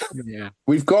work. Yeah.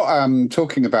 We've got,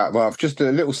 talking about, just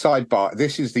a little sidebar.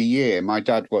 This is the year my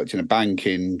dad worked in a bank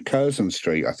in Curzon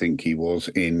Street, I think he was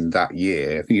in that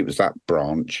year. I think it was that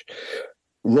branch.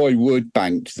 Roy Wood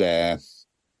banked there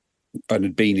and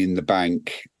had been in the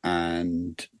bank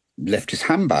and left his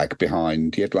handbag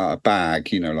behind. He had like a bag,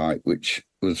 which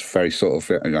was very sort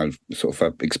of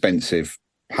a expensive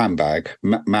handbag,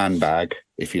 man bag,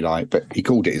 if you like, but he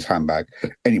called it his handbag.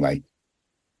 Anyway,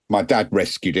 my dad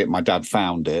rescued it. My dad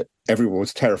found it. Everyone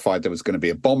was terrified there was going to be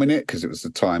a bomb in it because it was the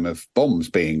time of bombs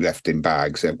being left in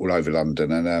bags all over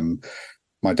London. And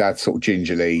my dad sort of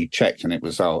gingerly checked, and it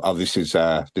was, this is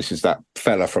that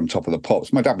fella from Top of the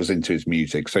Pops. My dad was into his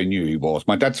music, so he knew who he was.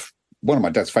 One of my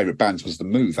dad's favourite bands was The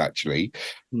Move, actually,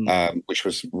 which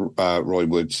was Roy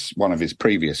Wood's, one of his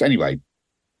previous. Anyway,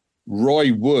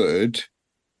 Roy Wood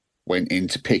went in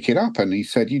to pick it up, and he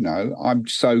said, I'm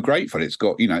so grateful. It's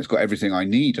got everything I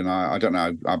need, and I don't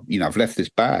know, I've left this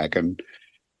bag. And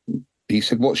he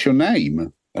said, "What's your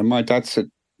name?" And my dad said,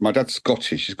 my dad's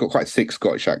Scottish. He's got quite a thick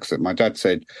Scottish accent. My dad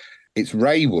said, "It's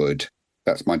Ray Wood."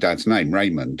 That's my dad's name,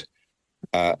 Raymond.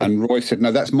 And Roy said,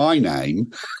 "No, that's my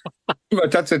name." My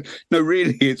dad said, "No,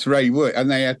 really, it's Ray Wood." And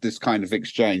they had this kind of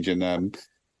exchange. And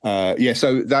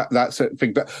so that's a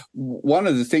thing. But one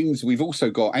of the things, we've also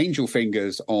got Angel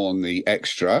Fingers on the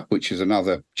Extra, which is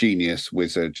another Genius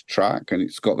Wizard track. And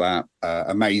it's got that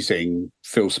amazing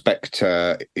Phil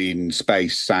Spector in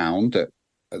space sound that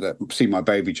See My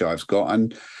Baby Jive's got.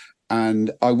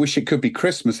 And I Wish It Could Be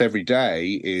Christmas Every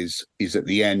Day is at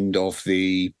the end of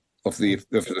the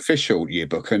official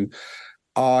yearbook. And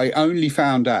I only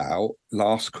found out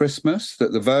last Christmas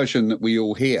that the version that we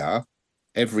all hear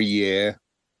every year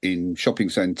in shopping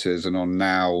centres and on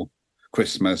Now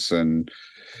Christmas and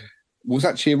was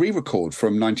actually a re-record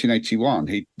from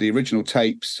 1981. The original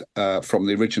tapes from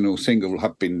the original single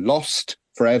have been lost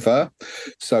forever.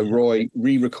 So Roy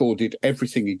re-recorded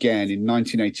everything again in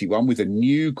 1981 with a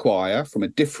new choir from a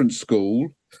different school.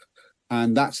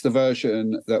 And that's the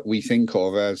version that we think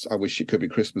of as I Wish It Could Be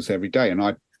Christmas Every Day. And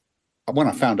when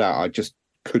I found out, I just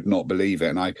could not believe it.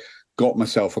 And I got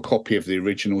myself a copy of the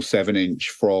original 7-inch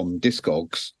from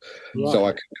Discogs, so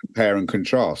I can compare and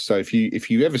contrast. So if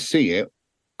you ever see it,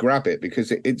 grab it,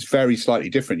 because it's very slightly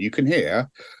different. You can hear,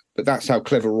 but that's how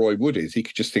clever Roy Wood is. He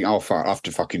could just think, "Oh, I have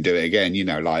to fucking do it again,"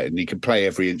 and he could play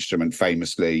every instrument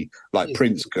famously, like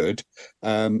Prince could,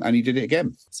 and he did it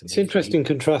again. It's interesting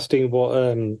contrasting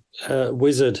what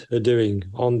Wizard are doing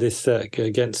on this set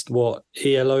against what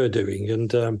ELO are doing,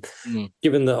 and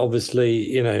given that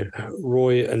obviously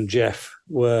Roy and Jeff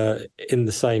were in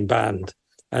the same band,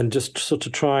 and just sort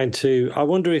of trying to, I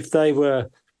wonder if they were,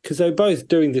 because they're both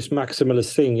doing this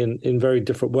maximalist thing in very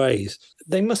different ways.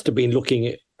 They must have been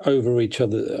looking over each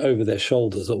other, over their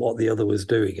shoulders at what the other was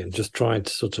doing and just trying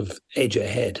to sort of edge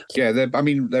ahead. Yeah, they're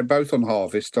both on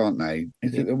Harvest, aren't they?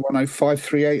 Is it the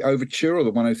 10538 Overture or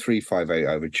the 10358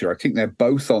 Overture? I think they're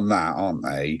both on that, aren't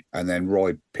they? And then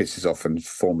Roy pisses off and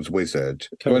forms Wizard.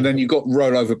 Well, and then you've got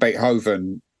Roll Over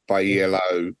Beethoven by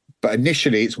ELO. But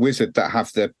initially it's Wizard that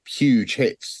have the huge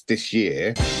hits this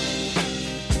year.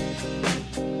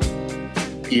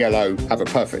 ELO have a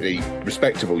perfectly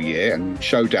respectable year, and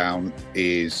Showdown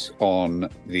is on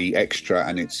the Extra,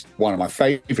 and it's one of my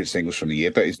favourite singles from the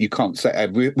year. But you can't say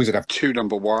Wizard have 2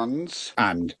 number ones,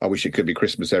 and I Wish It Could Be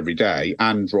Christmas Every Day,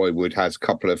 and Roy Wood has a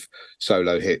couple of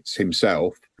solo hits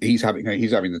himself. He's having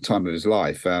the time of his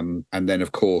life, and then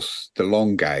of course the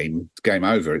long game, Game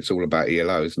Over. It's all about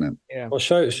ELO, isn't it? Yeah. Well,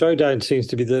 Showdown seems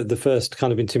to be the first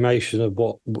kind of intimation of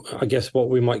what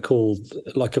we might call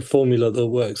like a formula that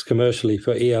works commercially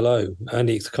for ELO,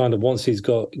 and it's kind of, once he's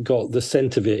got the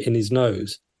scent of it in his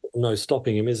nose, no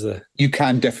stopping him, is there? You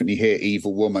can definitely hear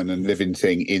Evil Woman and Living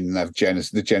Thing in the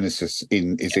Genesis. The Genesis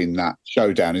is in that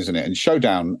Showdown, isn't it? And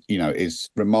Showdown, is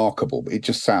remarkable. It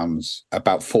just sounds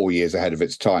about 4 years ahead of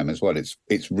its time as well.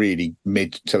 It's really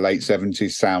mid to late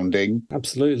 70s sounding.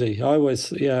 Absolutely. I always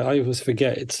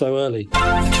forget it's so early.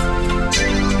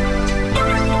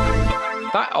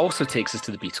 That also takes us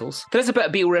to the Beatles. There is a bit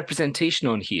of Beatle representation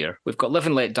on here. We've got Live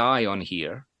and Let Die on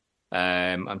here.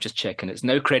 I'm just checking. It's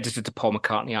now credited to Paul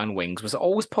McCartney and Wings. Was it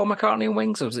always Paul McCartney and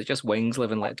Wings, or was it just Wings,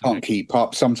 Live and Let Die? Can't keep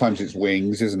up. Sometimes it's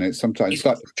Wings, isn't it? Sometimes it's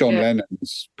like John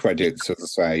Lennon's credits are the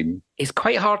same. It's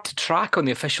quite hard to track on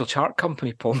the official chart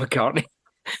company, Paul McCartney.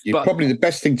 Probably the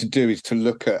best thing to do is to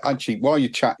look at, actually, while you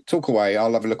talk away,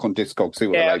 I'll have a look on Discogs, see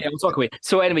what we'll talk away.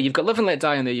 So anyway, you've got Live and Let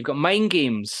Die on there. You've got Mind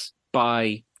Games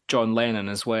by John Lennon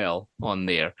as well on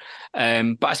there.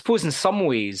 But I suppose in some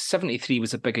ways, 73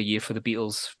 was a bigger year for the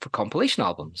Beatles for compilation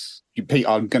albums. Pete,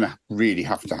 I'm going to really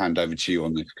have to hand over to you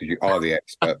on this because you are the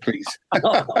expert, please. And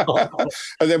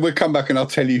then we'll come back and I'll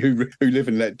tell you who Live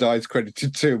and Let Die is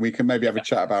credited to, and we can maybe have a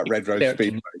chat about Red Rose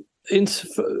Speedway.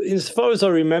 insofar as I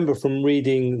remember from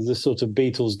reading the sort of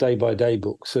Beatles day-by-day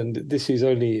books, and this is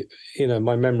only,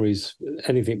 my memory's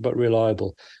anything but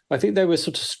reliable, I think they were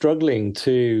sort of struggling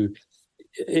to...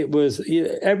 It was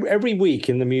every week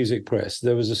in the music press,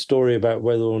 there was a story about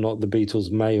whether or not the Beatles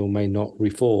may or may not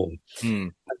reform.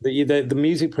 The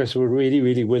music press were really,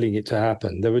 really willing it to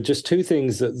happen. There were just two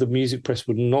things that the music press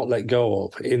would not let go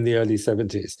of in the early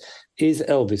 70s. Is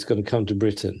Elvis going to come to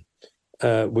Britain?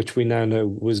 Which we now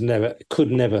know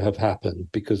could never have happened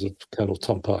because of Colonel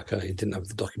Tom Parker. He didn't have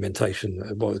the documentation,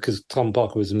 because Tom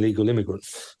Parker was an illegal immigrant,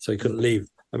 so he couldn't leave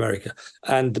America.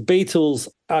 And the Beatles,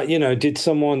 did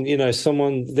someone,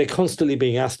 they're constantly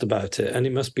being asked about it, and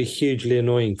it must be hugely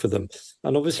annoying for them.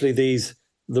 And obviously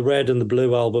the Red and the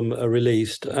Blue album are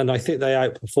released, and I think they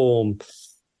outperform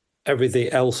everything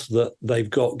else that they've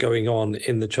got going on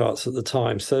in the charts at the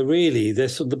time. So really, the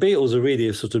Beatles are really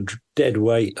a sort of dead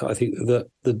weight. I think that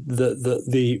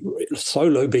the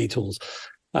solo Beatles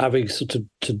are having sort of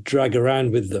to drag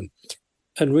around with them.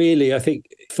 And really, I think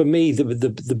for me,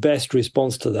 the best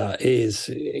response to that is,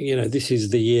 this is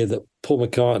the year that Paul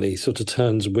McCartney sort of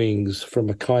turns wings from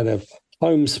a kind of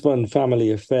homespun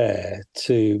family affair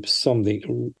to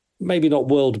something maybe not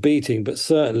world-beating, but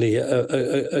certainly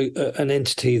an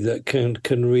entity that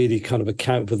can really kind of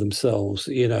account for themselves,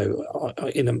 in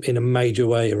a major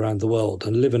way around the world.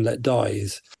 And Live and Let Die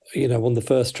is, one of the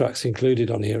first tracks included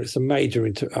on here. It's a major.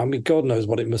 I mean, God knows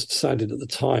what it must have sounded at the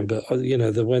time, but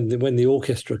when the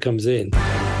orchestra comes in.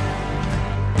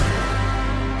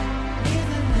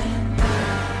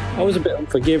 I was a bit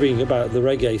unforgiving about the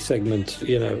reggae segment.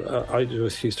 I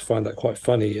just used to find that quite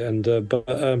funny,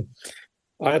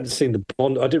 I hadn't seen the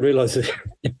Bond. I didn't realise that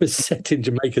it was set in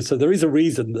Jamaica, so there is a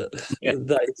reason that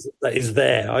is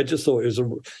there. I just thought it was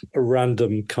a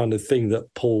random kind of thing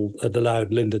that Paul had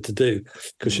allowed Linda to do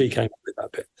because she came up with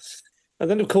that bit. And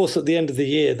then, of course, at the end of the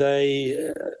year,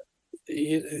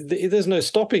 there's no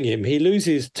stopping him. He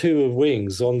loses two of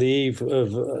Wings on the eve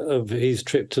of his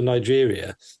trip to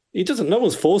Nigeria. No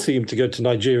one's forcing him to go to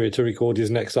Nigeria to record his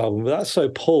next album, but that's so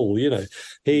Paul,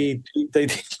 they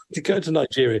go to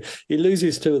Nigeria, he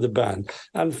loses two of the band,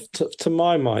 and to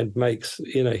my mind makes,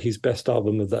 his best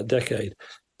album of that decade.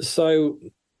 So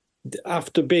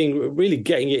after really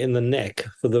getting it in the neck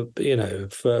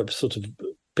for sort of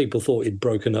people thought he'd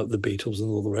broken up the Beatles and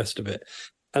all the rest of it,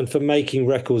 and for making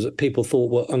records that people thought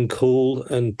were uncool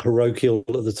and parochial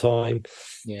at the time,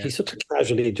 he sort of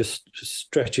casually just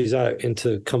stretches out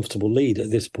into comfortable lead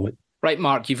at this point. Right,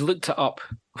 Mark, you've looked it up.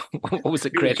 What was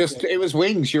it, Chris? It was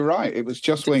Wings, you're right. It was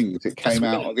just Wings. It came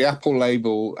out on the Apple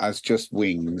label as just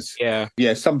Wings. Yeah.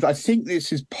 Yeah, I think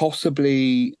this is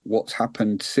possibly what's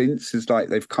happened since, is like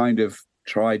they've kind of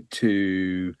tried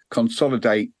to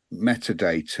consolidate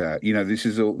metadata. This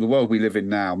is the world we live in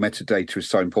now. Metadata is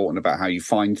so important about how you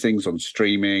find things on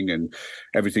streaming, and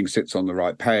everything sits on the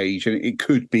right page, and it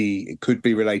could be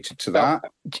related to that.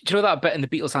 Do you know that bit in the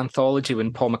Beatles anthology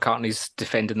when Paul McCartney's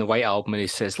defending the White Album and he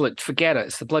says, look, forget it,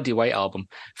 it's the bloody White Album,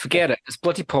 forget it, it's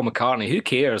bloody Paul McCartney, who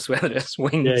cares whether it's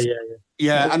Wings?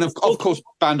 Yeah, and of course,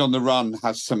 Band on the Run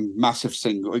has some massive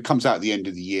single. It comes out at the end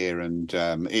of the year, and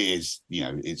it is,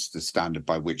 it's the standard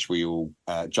by which we all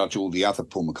judge all the other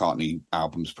Paul McCartney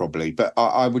albums, probably. But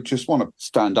I would just want to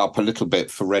stand up a little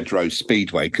bit for Red Rose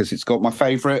Speedway, because it's got my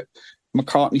favourite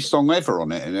McCartney song ever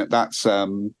on it, and that's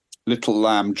Little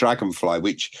Lamb Dragonfly,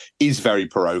 which is very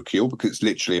parochial because it's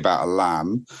literally about a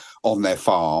lamb on their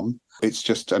farm. It's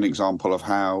just an example of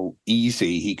how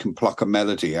easy he can pluck a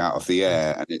melody out of the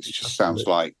air, and it just sounds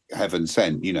like heaven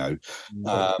sent,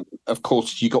 Of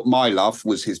course, You Got My Love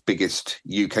was his biggest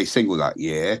UK single that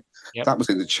year. Yep. That was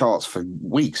in the charts for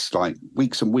weeks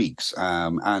and weeks.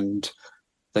 And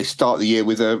they start the year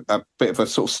with a bit of a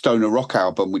sort of stoner rock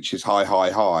album, which is High,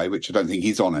 High, High, which I don't think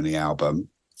he's on any album.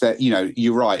 That,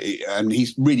 you're right. And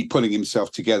he's really pulling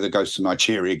himself together, goes to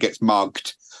Nigeria, gets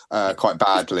mugged quite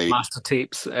badly. Master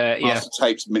tapes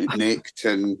nicked,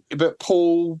 but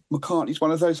Paul McCartney's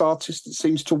one of those artists that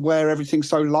seems to wear everything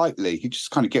so lightly. He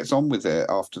just kind of gets on with it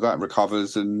after that,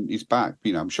 recovers, and he's back.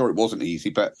 I'm sure it wasn't easy,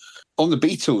 but on the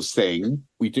Beatles thing,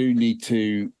 we do need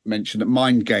to mention that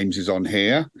Mind Games is on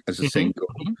here as a single.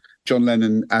 John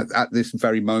Lennon, at this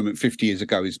very moment, 50 years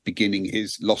ago, is beginning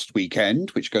his Lost Weekend,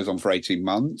 which goes on for 18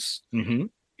 months.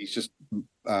 He's just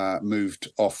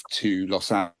moved off to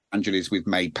Los Angeles with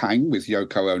May Pang, with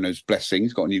Yoko Ono's blessing.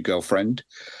 He's got a new girlfriend.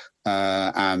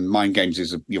 And Mind Games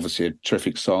is obviously a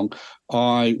terrific song.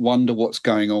 I wonder what's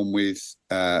going on with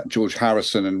George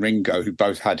Harrison and Ringo, who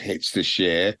both had hits this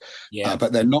year.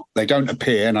 But they don't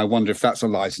appear, and I wonder if that's a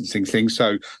licensing thing.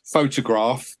 So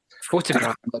Photograph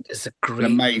Photograph is a An great.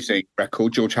 amazing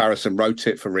record. George Harrison wrote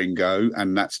it for Ringo,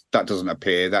 and that doesn't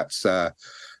appear. That's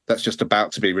just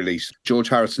about to be released. George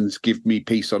Harrison's "Give Me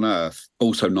Peace on Earth"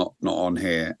 also not on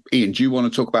here. Ian, do you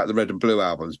want to talk about the Red and Blue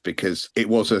albums, because it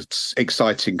was an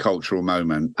exciting cultural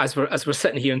moment? As we're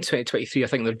sitting here in 2023, I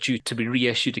think they're due to be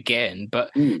reissued again.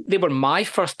 But they were my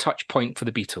first touch point for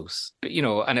the Beatles. But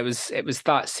and it was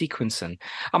that sequencing.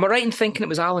 Am I right in thinking it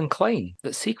was Alan Klein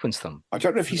that sequenced them? I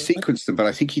don't know if he sequenced them, but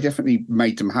I think he definitely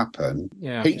made them happen.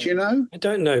 Yeah. Pete, do you know? I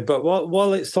don't know, but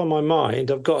while it's on my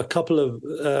mind, I've got a couple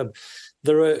of.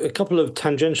 There are a couple of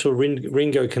tangential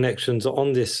Ringo connections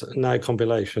on this now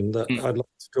compilation that I'd like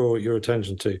to draw your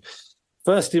attention to.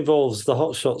 First involves the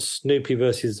Hot Shots Snoopy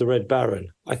versus the Red Baron.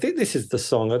 I think this is the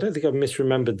song. I don't think I've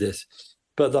misremembered this.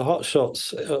 But the Hot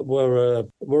Shots were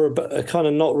a kind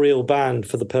of not real band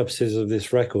for the purposes of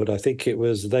this record. I think it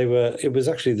was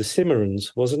actually the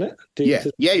Cimarrons, wasn't it?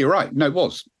 Yeah, you're right. No, it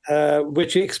was.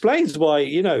 Which explains why,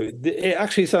 it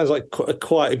actually sounds like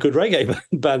quite a good reggae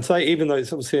band, even though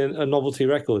it's obviously a novelty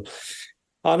record.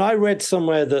 And I read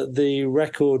somewhere that the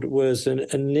record was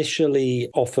initially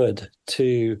offered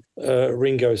to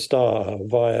Ringo Starr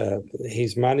via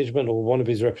his management or one of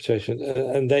his reputations,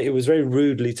 and it was very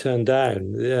rudely turned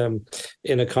down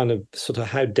in a kind of sort of,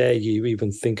 how dare you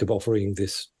even think of offering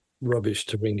this rubbish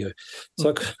to Ringo?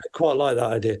 So I quite like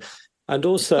that idea. And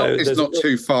also, it's not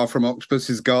too far from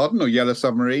Octopus's Garden or Yellow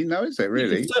Submarine, no, is it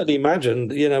really? You can certainly imagine,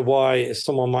 why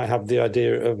someone might have the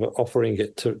idea of offering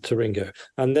it to Ringo.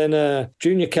 And then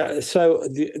Junior Cat. So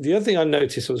the other thing I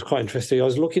noticed that was quite interesting, I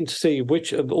was looking to see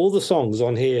which of all the songs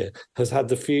on here has had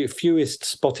the fewest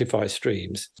Spotify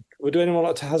streams. Would anyone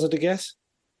like to hazard a guess?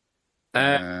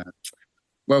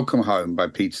 Welcome Home by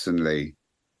Peterson Lee.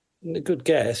 A good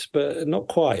guess, but not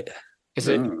quite. Is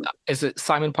it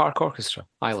Simon Park Orchestra,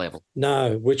 High Level?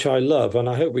 No, which I love, and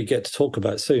I hope we get to talk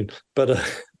about soon. But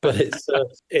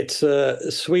it's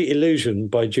Sweet Illusion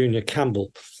by Junior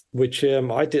Campbell, which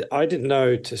I didn't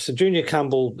know. So Junior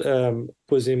Campbell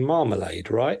was in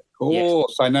Marmalade, right? Of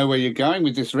course, yes. I know where you're going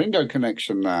with this Ringo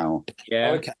connection now.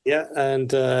 Yeah, okay, yeah,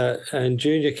 and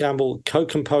Junior Campbell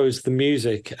co-composed the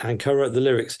music and co-wrote the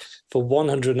lyrics for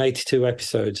 182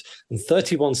 episodes and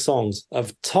 31 songs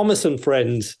of Thomas and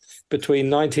Friends between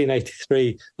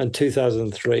 1983 and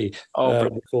 2003.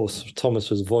 Of course, Thomas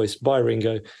was voiced by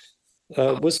Ringo.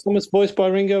 Was Thomas voiced by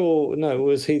Ringo, or no?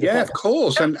 Was he? Of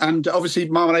course, and obviously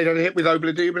Marmalade had a hit with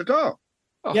Obla Dee Da.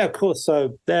 Yeah, of course.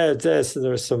 So there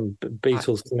are some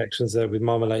Beatles connections there with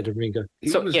Marmalade and Ringo. He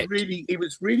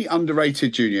was really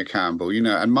underrated, Junior Campbell.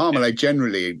 And Marmalade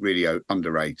generally really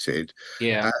underrated.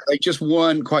 Yeah, they just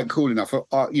weren't quite cool enough.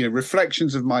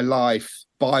 Reflections of My Life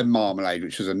by Marmalade,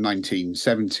 which was a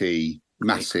 1970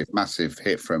 massive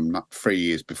hit from 3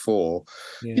 years before.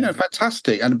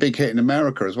 Fantastic, and a big hit in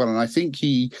America as well. And I think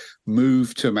he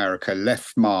moved to America,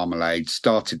 left Marmalade,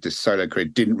 started this solo career,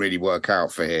 didn't really work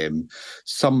out for him.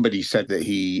 Somebody said that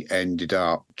he ended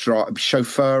up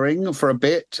chauffeuring for a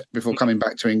bit before coming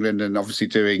back to England, and obviously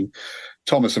doing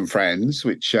Thomas and Friends,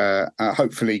 which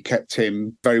hopefully kept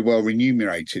him very well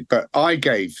remunerated. But I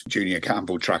gave Junior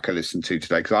Campbell track a listen to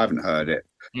today because I haven't heard it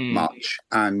much,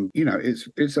 and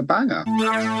it's a banger.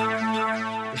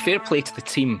 Fair play to the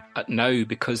team at Now,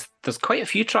 because there's quite a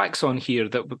few tracks on here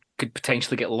that could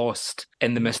potentially get lost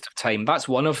in the mist of time. That's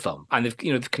one of them, and they've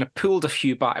kind of pulled a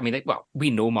few back. I mean, we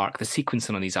know, Mark, the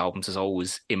sequencing on these albums is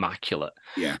always immaculate.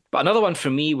 Yeah. But another one for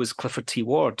me was Clifford T.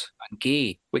 Ward and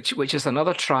Gay, which is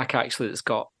another track actually that's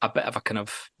got a bit of a kind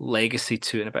of legacy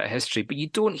to it and a bit of history, but you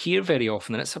don't hear very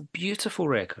often, and it's a beautiful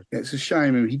record. It's a shame.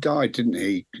 I mean, he died, didn't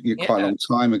he? Quite a long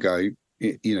time ago.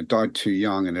 Died too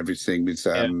young and everything.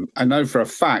 I know for a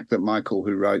fact that Michael,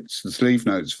 who writes the sleeve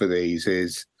notes for these,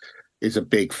 is a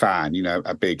big fan.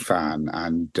 A big fan,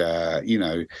 and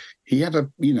he had a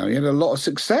lot of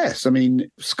success. I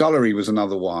mean, Scullery was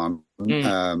another one. He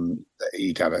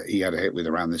had a hit with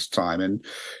around this time, and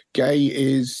Gay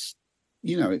is.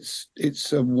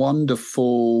 It's a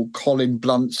wonderful Colin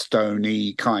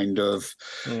Bluntstone-y kind of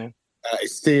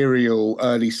ethereal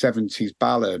early 70s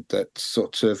ballad that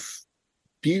sort of.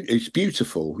 It's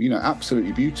beautiful,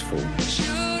 absolutely beautiful.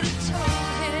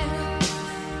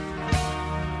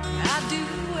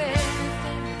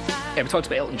 Yeah, we talked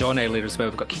about Elton John earlier as well.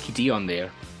 We've got Kiki D on there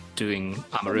doing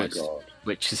Amorous,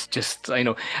 which is just,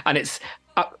 and it's,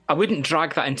 I wouldn't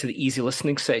drag that into the easy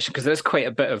listening section because there's quite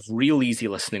a bit of real easy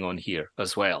listening on here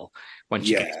as well. Once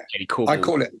you get to Jerry Coble, I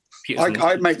call it,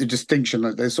 I make the distinction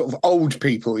that there's sort of old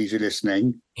people easy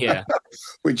listening Yeah.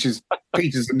 which is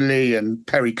Peters and Lee and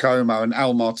Perry Como and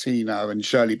Al Martino and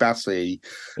Shirley Bassey.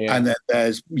 Yeah. And then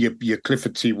there's your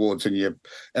Clifford T. Wards and your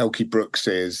Elkie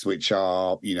Brookses, which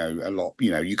are, a lot,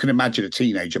 you can imagine a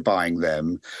teenager buying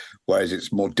them, whereas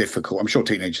it's more difficult. I'm sure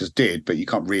teenagers did, but you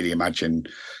can't really imagine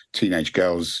teenage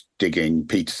girls digging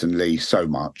Peters and Lee so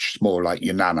much. It's more like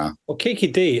your Nana. Well, Kiki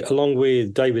D, along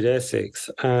with David Essex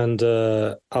and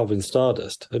Alvin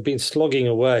Stardust, had been slogging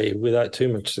away without too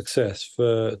much success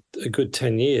for a good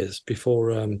 10 years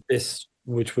before this,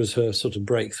 which was her sort of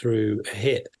breakthrough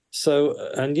hit. So,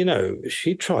 and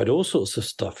she tried all sorts of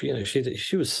stuff.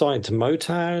 She was signed to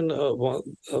Motown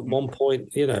at one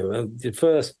point. The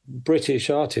first British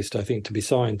artist, I think, to be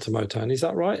signed to Motown. Is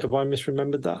that right? Have I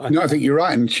misremembered that? No, I think you're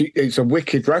right. And it's a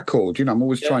wicked record. I'm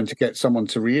always trying to get someone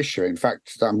to reissue it. In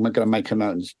fact, I'm going to make a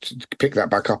note to pick that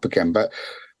back up again. But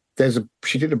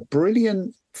she did a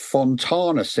brilliant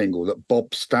Fontana single that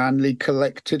Bob Stanley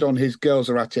collected on his Girls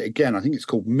Are At It Again. I think it's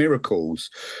called Miracles.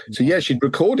 So she'd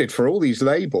recorded for all these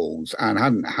labels and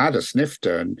hadn't had a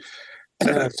snifter, and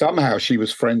somehow she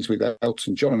was friends with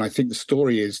Elton John. And I think the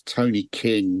story is Tony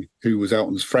King, who was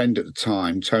Elton's friend at the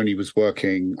time. Tony was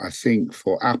working, I think,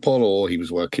 for Apple, or he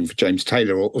was working for James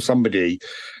Taylor or somebody,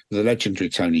 the legendary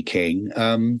Tony King,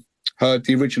 heard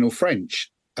the original French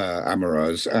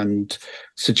Amoureuse and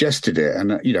suggested it,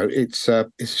 and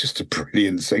it's just a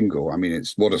brilliant single. I mean,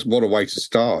 it's what a way to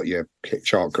start your hit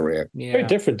chart career. Very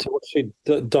different to what she'd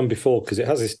done before, because it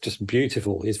has this just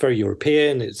beautiful. It's very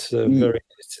European. It's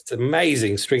it's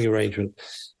amazing string arrangement.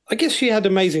 I guess she had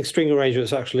amazing string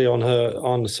arrangements actually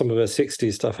on some of her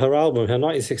 60s stuff. Her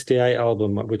 1968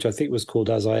 album, which I think was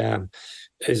called As I Am,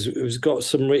 it was got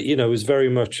some, it was very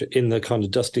much in the kind of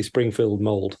Dusty Springfield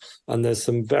mold. And there's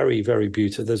some very, very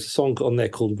beautiful. There's a song on there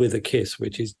called With a Kiss,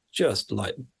 which is just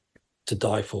like to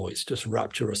die for. It's just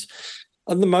rapturous.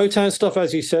 And the Motown stuff,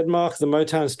 as you said, Mark, the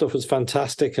Motown stuff was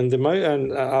fantastic. And the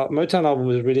Motown album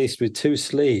was released with 2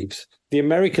 sleeves. The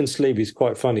American sleeve is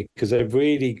quite funny because they've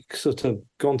really sort of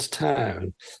gone to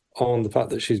town on the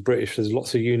fact that she's British. There's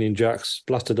lots of Union Jacks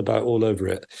splattered about all over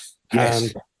it. Yes.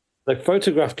 And they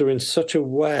photographed her in such a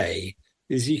way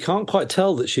is you can't quite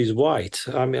tell that she's white.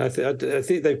 I mean, I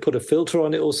think they put a filter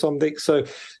on it or something. So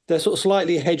they're sort of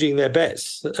slightly hedging their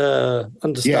bets,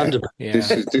 understandably. Yeah.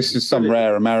 This is some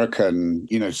rare American,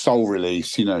 soul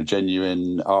release,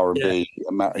 genuine R&B,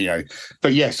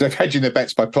 But yes, they're hedging their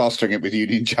bets by plastering it with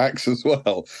Union Jacks as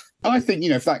well. I think,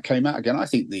 if that came out again, I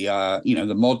think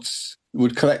the mods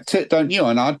would collect it, don't you?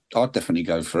 And I'd definitely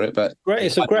go for it. But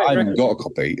it's a great I haven't record. got a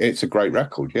copy. It's a great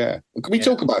record, yeah. Can we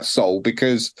talk about soul?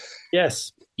 Because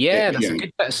yes. Yeah, there's a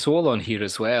good bit of soul on here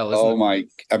as well. I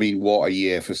mean, what a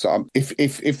year for some.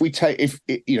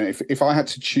 If I had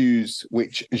to choose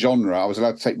which genre, I was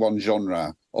allowed to take one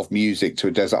genre of music to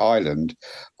a desert island,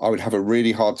 I would have a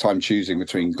really hard time choosing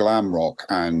between glam rock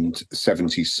and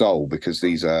 70s soul, because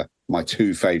these are my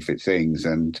 2 favorite things.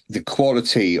 And the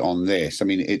quality on this, I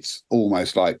mean, it's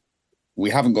almost like we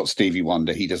haven't got Stevie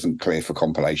Wonder. He doesn't clear for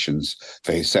compilations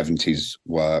for his 70s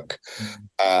work.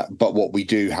 But what we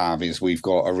do have is we've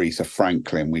got Aretha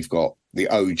Franklin, we've got the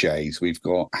OJs, we've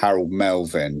got Harold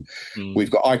Melvin, we've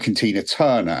got Ike Tina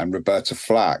Turner and Roberta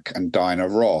Flack and Diana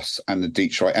Ross and the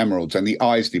Detroit Emeralds and the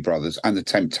Isley Brothers and the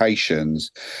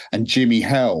Temptations and Jimmy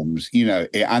Helms,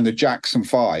 and the Jackson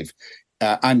 5.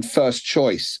 And First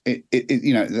Choice,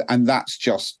 and that's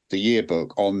just the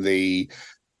yearbook. On the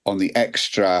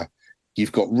extra,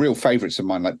 you've got real favourites of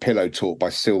mine like Pillow Talk by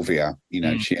Sylvia.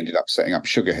 She ended up setting up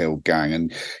Sugar Hill Gang,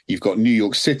 and you've got New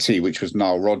York City, which was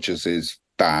Nile Rodgers's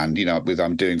band, with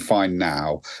I'm Doing Fine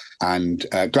Now, and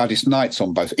Gladys Knight's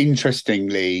on both.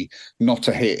 Interestingly, not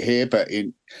a hit here, but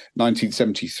in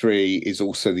 1973 is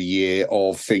also the year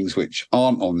of things which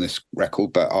aren't on this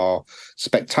record but are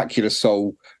spectacular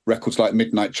soul records like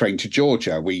Midnight Train to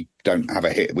Georgia. We don't have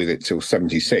a hit with it till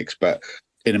 76, but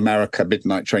in America,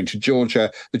 Midnight Train to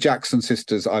Georgia, the Jackson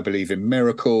Sisters, I Believe in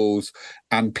Miracles,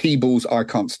 and Peebles, I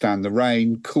Can't Stand the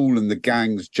Rain, Kool and the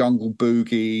Gang's Jungle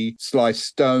Boogie, Sly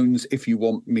Stones, If You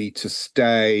Want Me to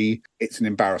Stay. It's an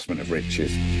embarrassment of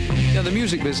riches. Yeah, the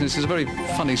music business is a very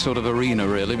funny sort of arena,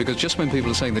 really, because just when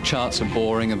people are saying the charts are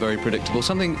boring and very predictable,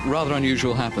 something rather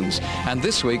unusual happens. And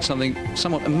this week, something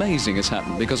somewhat amazing has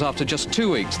happened, because after just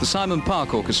 2 weeks, the Simon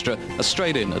Park Orchestra are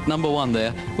straight in at number 1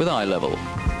 there with Eye Level.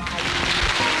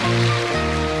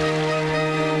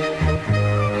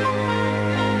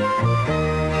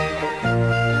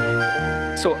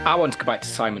 So I want to go back to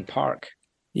Simon Park.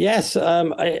 Yes,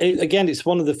 again, it's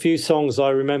one of the few songs I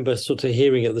remember sort of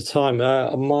hearing at the time.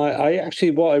 What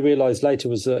I realised later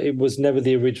was that it was never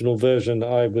the original version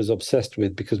I was obsessed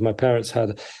with, because my parents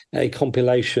had a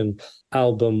compilation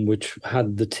album which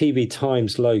had the TV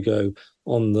Times logo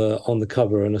on the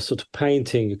cover, and a sort of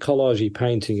painting, a collage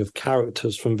painting of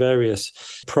characters from various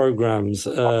programs.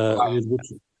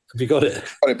 Have you got it?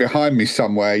 Got it behind me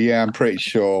somewhere. Yeah, I'm pretty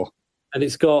sure. And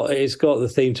it's got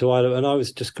the theme to Isla, and I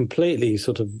was just completely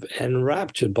sort of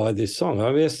enraptured by this song.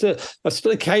 I mean, I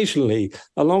still occasionally,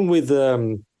 along with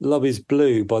 "Love Is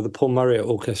Blue" by the Paul Marriott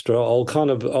Orchestra, I'll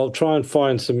try and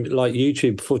find some like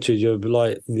YouTube footage of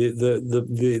like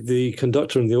the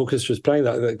conductor and the orchestra is playing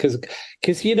that, because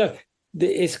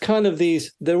it's kind of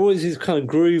there are always these kind of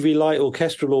groovy, light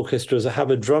orchestras that have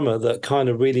a drummer that kind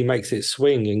of really makes it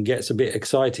swing and gets a bit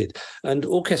excited. And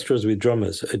orchestras with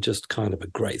drummers are just kind of a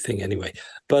great thing anyway.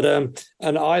 But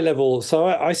an eye level, so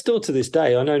I still to this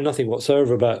day, I know nothing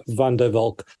whatsoever about Van der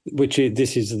Valk, which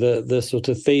this is the sort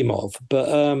of theme of. But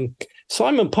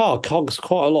Simon Park hogs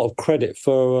quite a lot of credit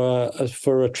for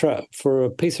a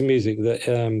piece of music that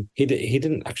he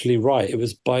didn't actually write. It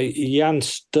was by Jan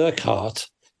Sturkhaart.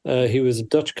 He was a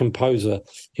Dutch composer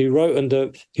who wrote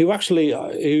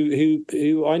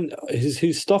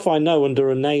whose stuff I know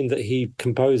under a name that he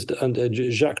composed under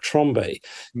Jacques Trombe,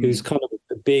 who's kind of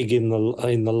big in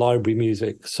the library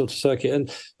music sort of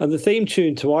circuit. And the theme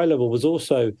tune to Eye Level was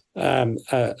also a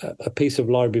piece of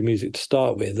library music to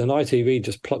start with, and ITV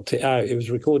just plucked it out. It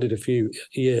was recorded a few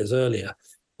years earlier,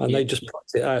 and they just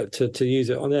plucked it out to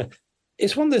use it on there.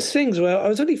 It's one of those things where I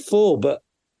was only 4, but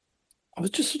I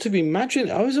was just sort of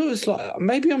imagining, I was always like,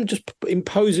 maybe I'm just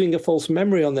imposing a false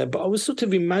memory on there, but I was sort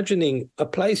of imagining a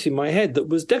place in my head that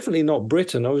was definitely not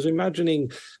Britain. I was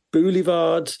imagining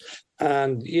boulevards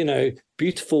and,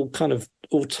 beautiful kind of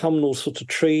autumnal sort of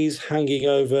trees hanging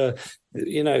over,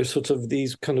 sort of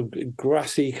these kind of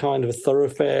grassy kind of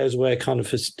thoroughfares where kind of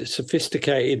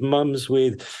sophisticated mums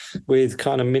with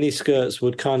kind of miniskirts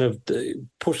would kind of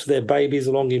push their babies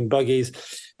along in buggies.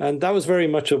 And that was very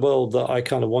much a world that I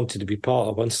kind of wanted to be part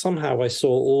of. And somehow I saw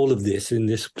all of this in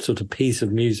this sort of piece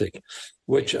of music,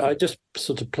 which I just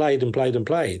sort of played and played and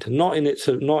played. Not in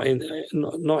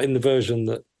the version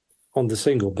that on the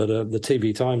single, but the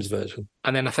TV Times version.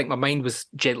 And then I think my mind was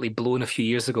gently blown a few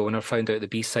years ago when I found out the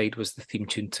B-side was the theme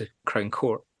tune to Crown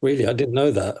Court. Really? I didn't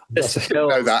know that. I didn't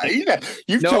know that either.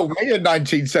 You've told me a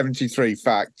 1973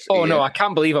 fact. Oh, no, I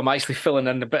can't believe I'm actually filling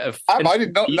in a bit of... I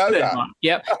did not know that.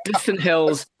 Yep, Distant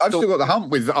Hills. I've still got the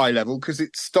hump with Eye Level because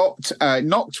it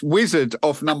knocked Wizard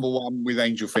off number 1 with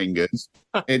Angel Fingers.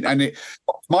 It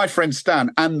my friend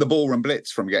Stan and the Ballroom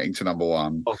Blitz from getting to number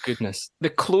 1. Oh, goodness. The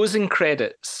closing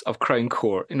credits of Crown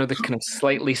Court, the kind of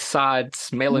slightly sad,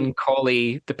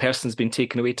 melancholy, the person's been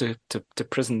taken away to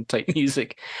prison type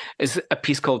music, is a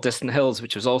piece called Distant Hills,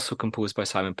 which was also composed by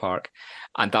Simon Park,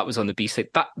 and that was on the B-side.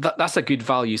 That's a good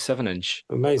value 7-inch.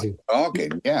 Amazing. Okay,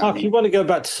 yeah. Mark, you want to go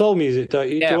back to soul music, don't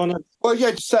you? Yeah. Do you want to... Well,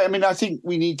 yeah, just say, I think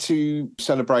we need to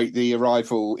celebrate the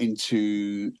arrival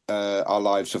into our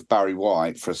lives of Barry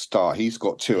White for a start. He's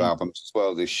got 2 albums as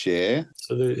well this year.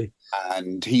 Absolutely.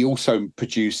 And he also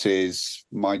produces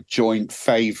my joint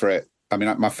favourite,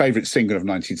 my favourite single of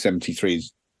 1973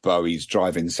 is Bowie's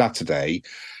Drive-In Saturday.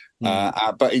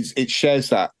 But it shares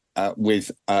that with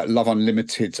Love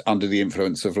Unlimited's Under the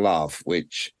Influence of Love,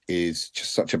 which is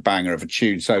just such a banger of a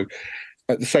tune. So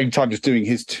at the same time as doing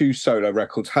his 2 solo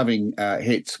records, having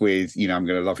hits with, I'm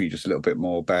Going to Love You Just a Little Bit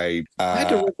More, Babe. I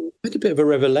had a bit of a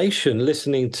revelation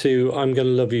listening to I'm Going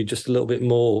to Love You Just a Little Bit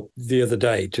More the other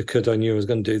day, because I knew I was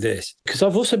going to do this. Because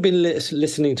I've also been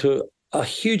listening to a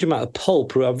huge amount of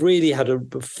Pulp. I've really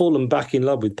fallen back in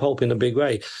love with Pulp in a big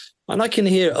way. And I can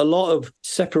hear a lot of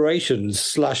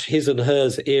separations / his and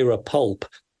hers era Pulp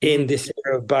in this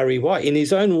era of Barry White. In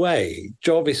his own way,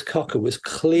 Jarvis Cocker was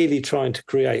clearly trying to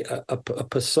create a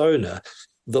persona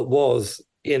that was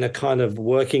in a kind of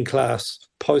working class,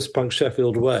 post-punk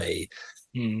Sheffield way.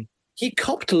 He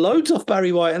copped loads off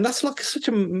Barry White, and that's like such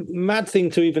a mad thing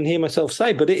to even hear myself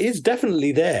say, but it is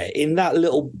definitely there in that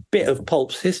little bit of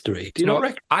Pulp's history. Do you not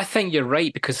reckon? I think you're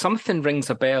right, because something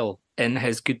rings a bell in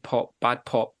his Good Pop, Bad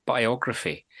Pop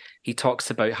biography. He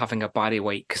talks about having a Barry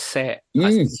White cassette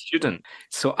as a student.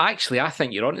 So actually, I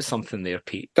think you're onto something there,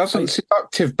 Pete. Doesn't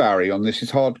Seductive Barry on this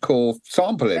is hardcore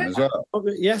sampling as well?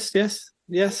 Yes.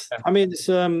 Yeah. I mean, it's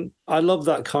I love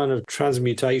that kind of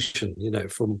transmutation,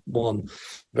 from one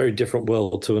very different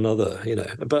world to another,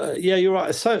 But yeah, you're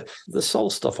right. So the soul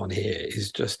stuff on here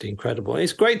is just incredible.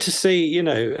 It's great to see,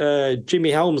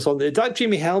 Jimmy Helms on that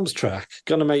Jimmy Helms track,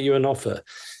 Gonna Make You an Offer.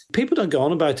 People don't go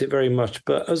on about it very much,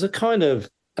 but as a kind of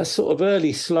a sort of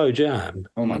early slow jam.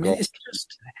 Oh my God. It's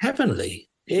just heavenly.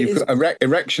 You've got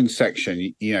erection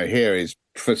section, here is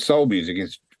for soul music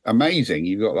is amazing.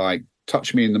 You've got like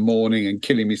Touch Me in the Morning and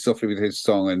Killing Me Softly with his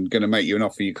song and Gonna Make You an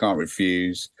Offer You Can't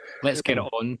Refuse. Let's get it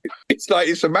on.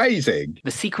 It's amazing.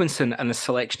 The sequencing and the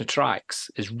selection of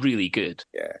tracks is really good.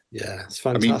 Yeah. Yeah, it's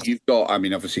fantastic. You've got,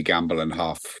 obviously Gamble and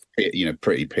Huff,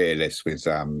 Pretty Peerless with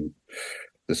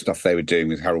the stuff they were doing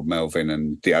with Harold Melvin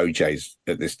and the OJs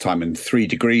at this time, and 3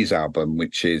 Degrees album,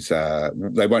 which is,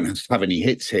 they won't have any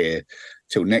hits here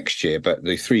till next year, but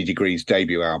the 3 Degrees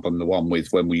debut album, the one with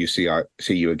When Will You See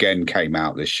You Again, came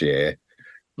out this year.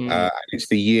 It's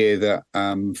the year that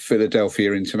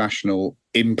Philadelphia International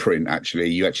imprint,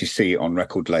 you actually see it on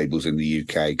record labels in the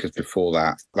UK, because before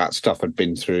that stuff had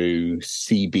been through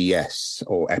CBS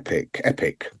or Epic.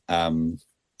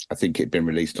 I think it'd been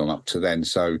released on up to then.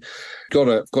 So got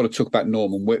to talk about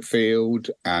Norman Whitfield,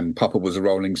 and Papa Was a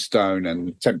Rolling Stone,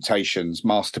 and Temptations'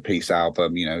 masterpiece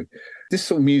album. This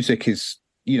sort of music is,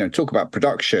 talk about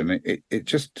production. It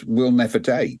just will never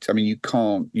date. You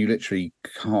literally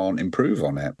can't improve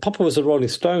on it. Papa Was a Rolling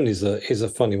Stone is a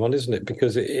funny one, isn't it?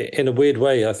 Because in a weird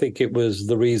way, I think it was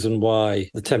the reason why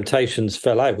the Temptations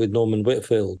fell out with Norman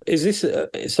Whitfield. Is this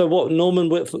so? What Norman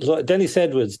Whitfield, like Dennis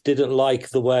Edwards, didn't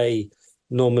like the way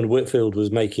Norman Whitfield was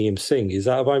making him sing. Is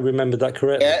that, have I remembered that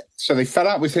correctly? Yeah, so they fell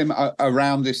out with him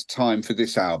around this time for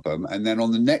this album. And then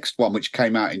on the next one, which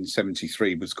came out in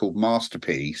 73, was called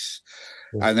Masterpiece.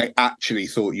 And they actually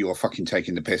thought, you are fucking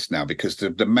taking the piss now, because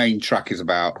the main track is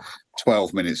about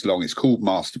 12 minutes long. It's called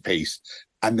Masterpiece,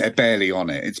 and they're barely on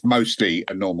it. It's mostly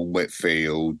a Norman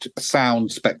Whitfield,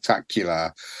 sound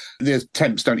spectacular. The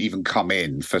temps don't even come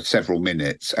in for several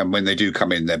minutes, and when they do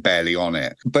come in, they're barely on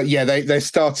it. But yeah,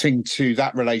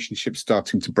 that relationship's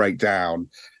starting to break down,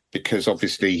 because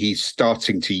obviously he's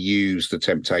starting to use the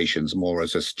Temptations more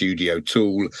as a studio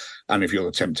tool. And if you're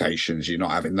the Temptations, you're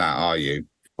not having that, are you?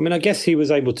 I guess he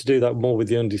was able to do that more with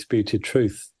the Undisputed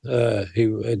Truth,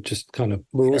 who just kind of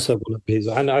were also one of his.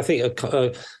 And I think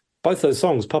both those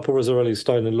songs, Papa Was a Rolling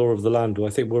Stone and Law of the Land, I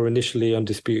think were initially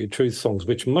Undisputed Truth songs,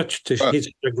 which much to his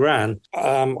chagrin,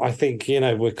 I think,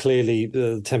 were clearly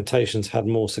the Temptations had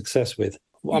more success with.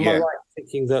 Am I right in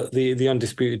thinking that the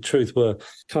Undisputed Truth were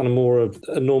kind of more of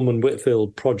a Norman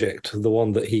Whitfield project, the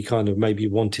one that he kind of maybe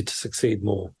wanted to succeed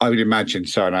more? I would imagine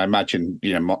so. And I imagine,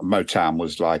 Motown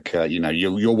was like,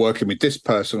 you're working with this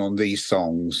person on these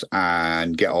songs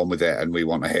and get on with it, and we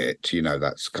want to hit.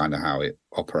 That's kind of how it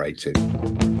operated.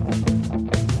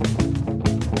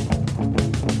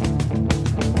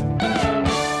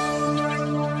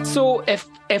 So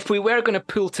if we were going to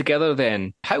pull together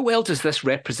then, how well does this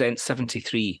represent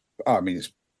 73?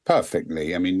 It's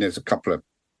perfectly. There's a couple of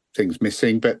things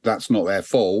missing, but that's not their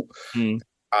fault.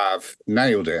 I've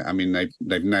nailed it.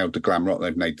 They've nailed the glam rock,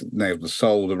 they've nailed the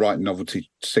soul, the right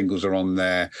novelty singles are on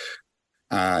there.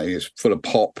 It's full of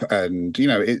pop, and,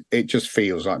 it just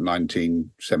feels like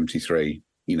 1973.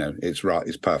 It's right,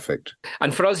 it's perfect.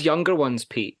 And for us younger ones,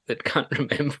 Pete, that can't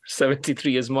remember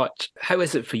 73 as much, how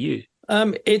is it for you?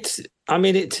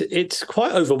 It's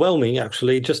quite overwhelming,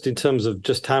 actually, just in terms of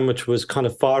just how much was kind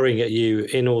of firing at you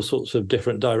in all sorts of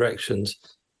different directions.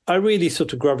 I really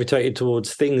sort of gravitated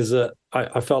towards things that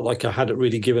I felt like I hadn't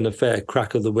really given a fair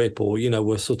crack of the whip, or,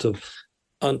 were sort of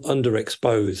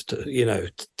underexposed,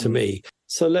 to me.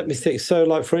 So let me think. So,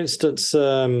 like, for instance,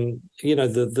 the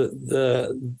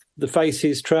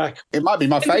Faces track. It might be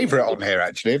my favourite on here,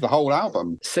 actually, of the whole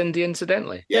album. Cindy,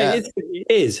 incidentally. Yeah, it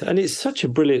is. And it's such a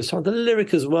brilliant song. The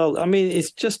lyric as well.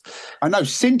 It's just... I know.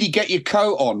 Cindy, get your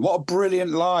coat on. What a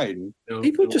brilliant line.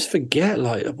 People just forget,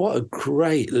 what a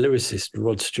great lyricist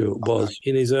Rod Stewart was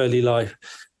in his early life.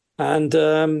 And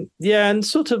and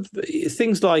sort of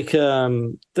things like there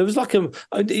was like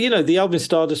the Alvin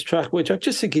Stardust track, which I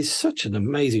just think is such an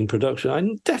amazing production. I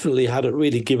definitely hadn't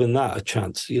really given that a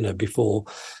chance, before.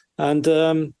 And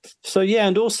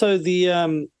and also the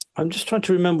I'm just trying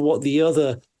to remember what the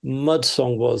other Mud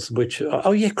song was, which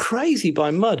Crazy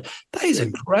by Mud. That is a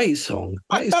great song.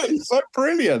 It's so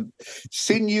brilliant,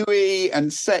 sinewy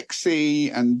and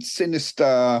sexy and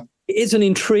sinister. It is an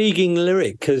intriguing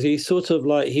lyric, because he's sort of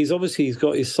like, he's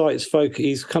got his sights focused.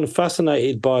 He's kind of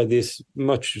fascinated by this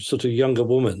much sort of younger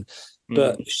woman,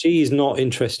 but she's not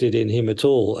interested in him at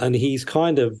all. And he's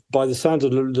kind of, by the sound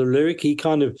of the lyric, he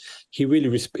kind of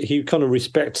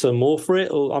respects her more for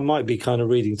it. Or I might be kind of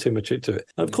reading too much into it.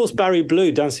 And of course, Barry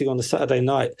Blue, Dancing on a Saturday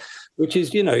Night, which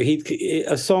is,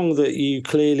 a song that you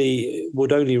clearly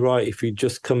would only write if you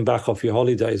just come back off your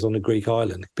holidays on a Greek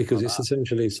island, because it's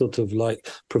essentially sort of like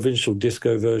provincial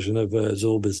disco version of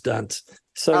Zorba's Dance.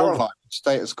 So Caroline,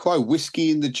 status quo,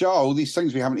 whiskey in the jar, all these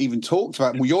things we haven't even talked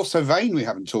about. Well, You're So Vain we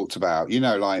haven't talked about,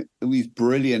 like all these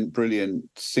brilliant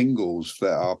singles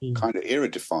that are kind of era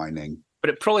defining. But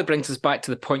it probably brings us back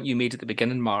to the point you made at the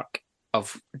beginning, Mark,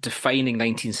 of defining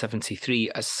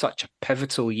 1973 as such a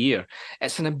pivotal year.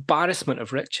 It's an embarrassment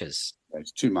of riches.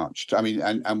 It's too much. I mean,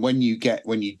 and when you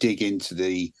dig into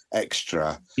the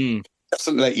extra, it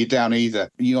doesn't let you down either.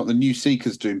 You got the New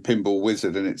Seekers doing Pinball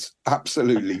Wizard, and it's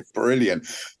absolutely brilliant.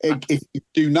 If you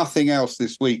do nothing else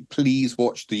this week, please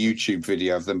watch the YouTube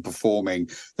video of them performing.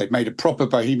 They've made a proper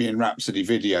Bohemian Rhapsody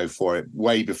video for it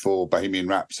way before Bohemian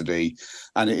Rhapsody,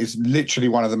 and it is literally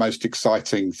one of the most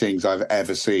exciting things I've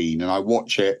ever seen, and I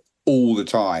watch it all the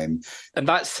time. And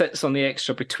that sits on the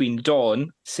extra between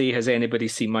Dawn, Say Has Anybody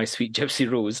Seen My Sweet Gypsy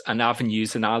Rose, and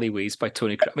Avenues and Alleyways by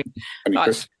Tony Crisp. I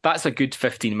mean, that's a good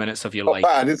 15 minutes of your life. Not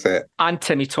bad, is it? And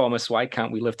Timmy Thomas, Why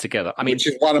Can't We Live Together? I mean, which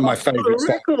is one of my favourite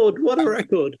songs. What a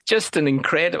record. Just an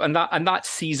incredible, and that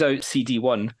sees out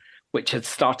CD1, which had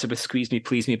started with Squeeze Me,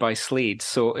 Please Me by Slade.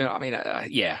 So,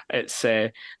 it's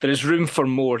there is room for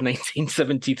more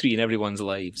 1973 in everyone's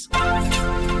lives.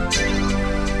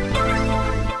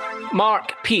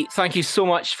 Mark, Pete, thank you so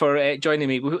much for joining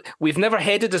me. We've never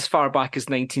headed as far back as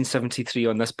 1973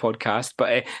 on this podcast,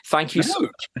 but thank you so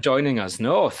much for joining us.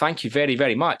 No, thank you very,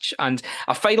 very much. And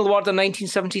a final word on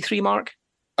 1973, Mark?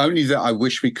 Only that I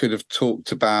wish we could have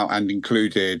talked about and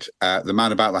included The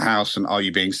Man About the House and Are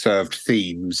You Being Served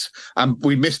themes.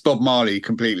 We missed Bob Marley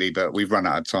completely, but we've run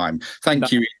out of time.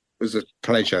 Thank you. It was a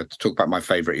pleasure to talk about my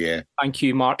favourite year. Thank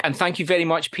you, Mark. And thank you very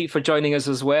much, Pete, for joining us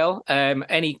as well.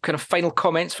 Any kind of final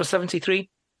comments for 73?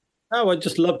 No, I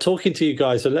just love talking to you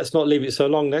guys, and let's not leave it so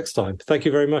long next time. Thank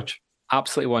you very much.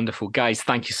 Absolutely wonderful. Guys,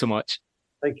 thank you so much.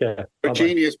 Take care.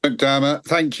 Genius, McDermott.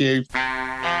 Thank you.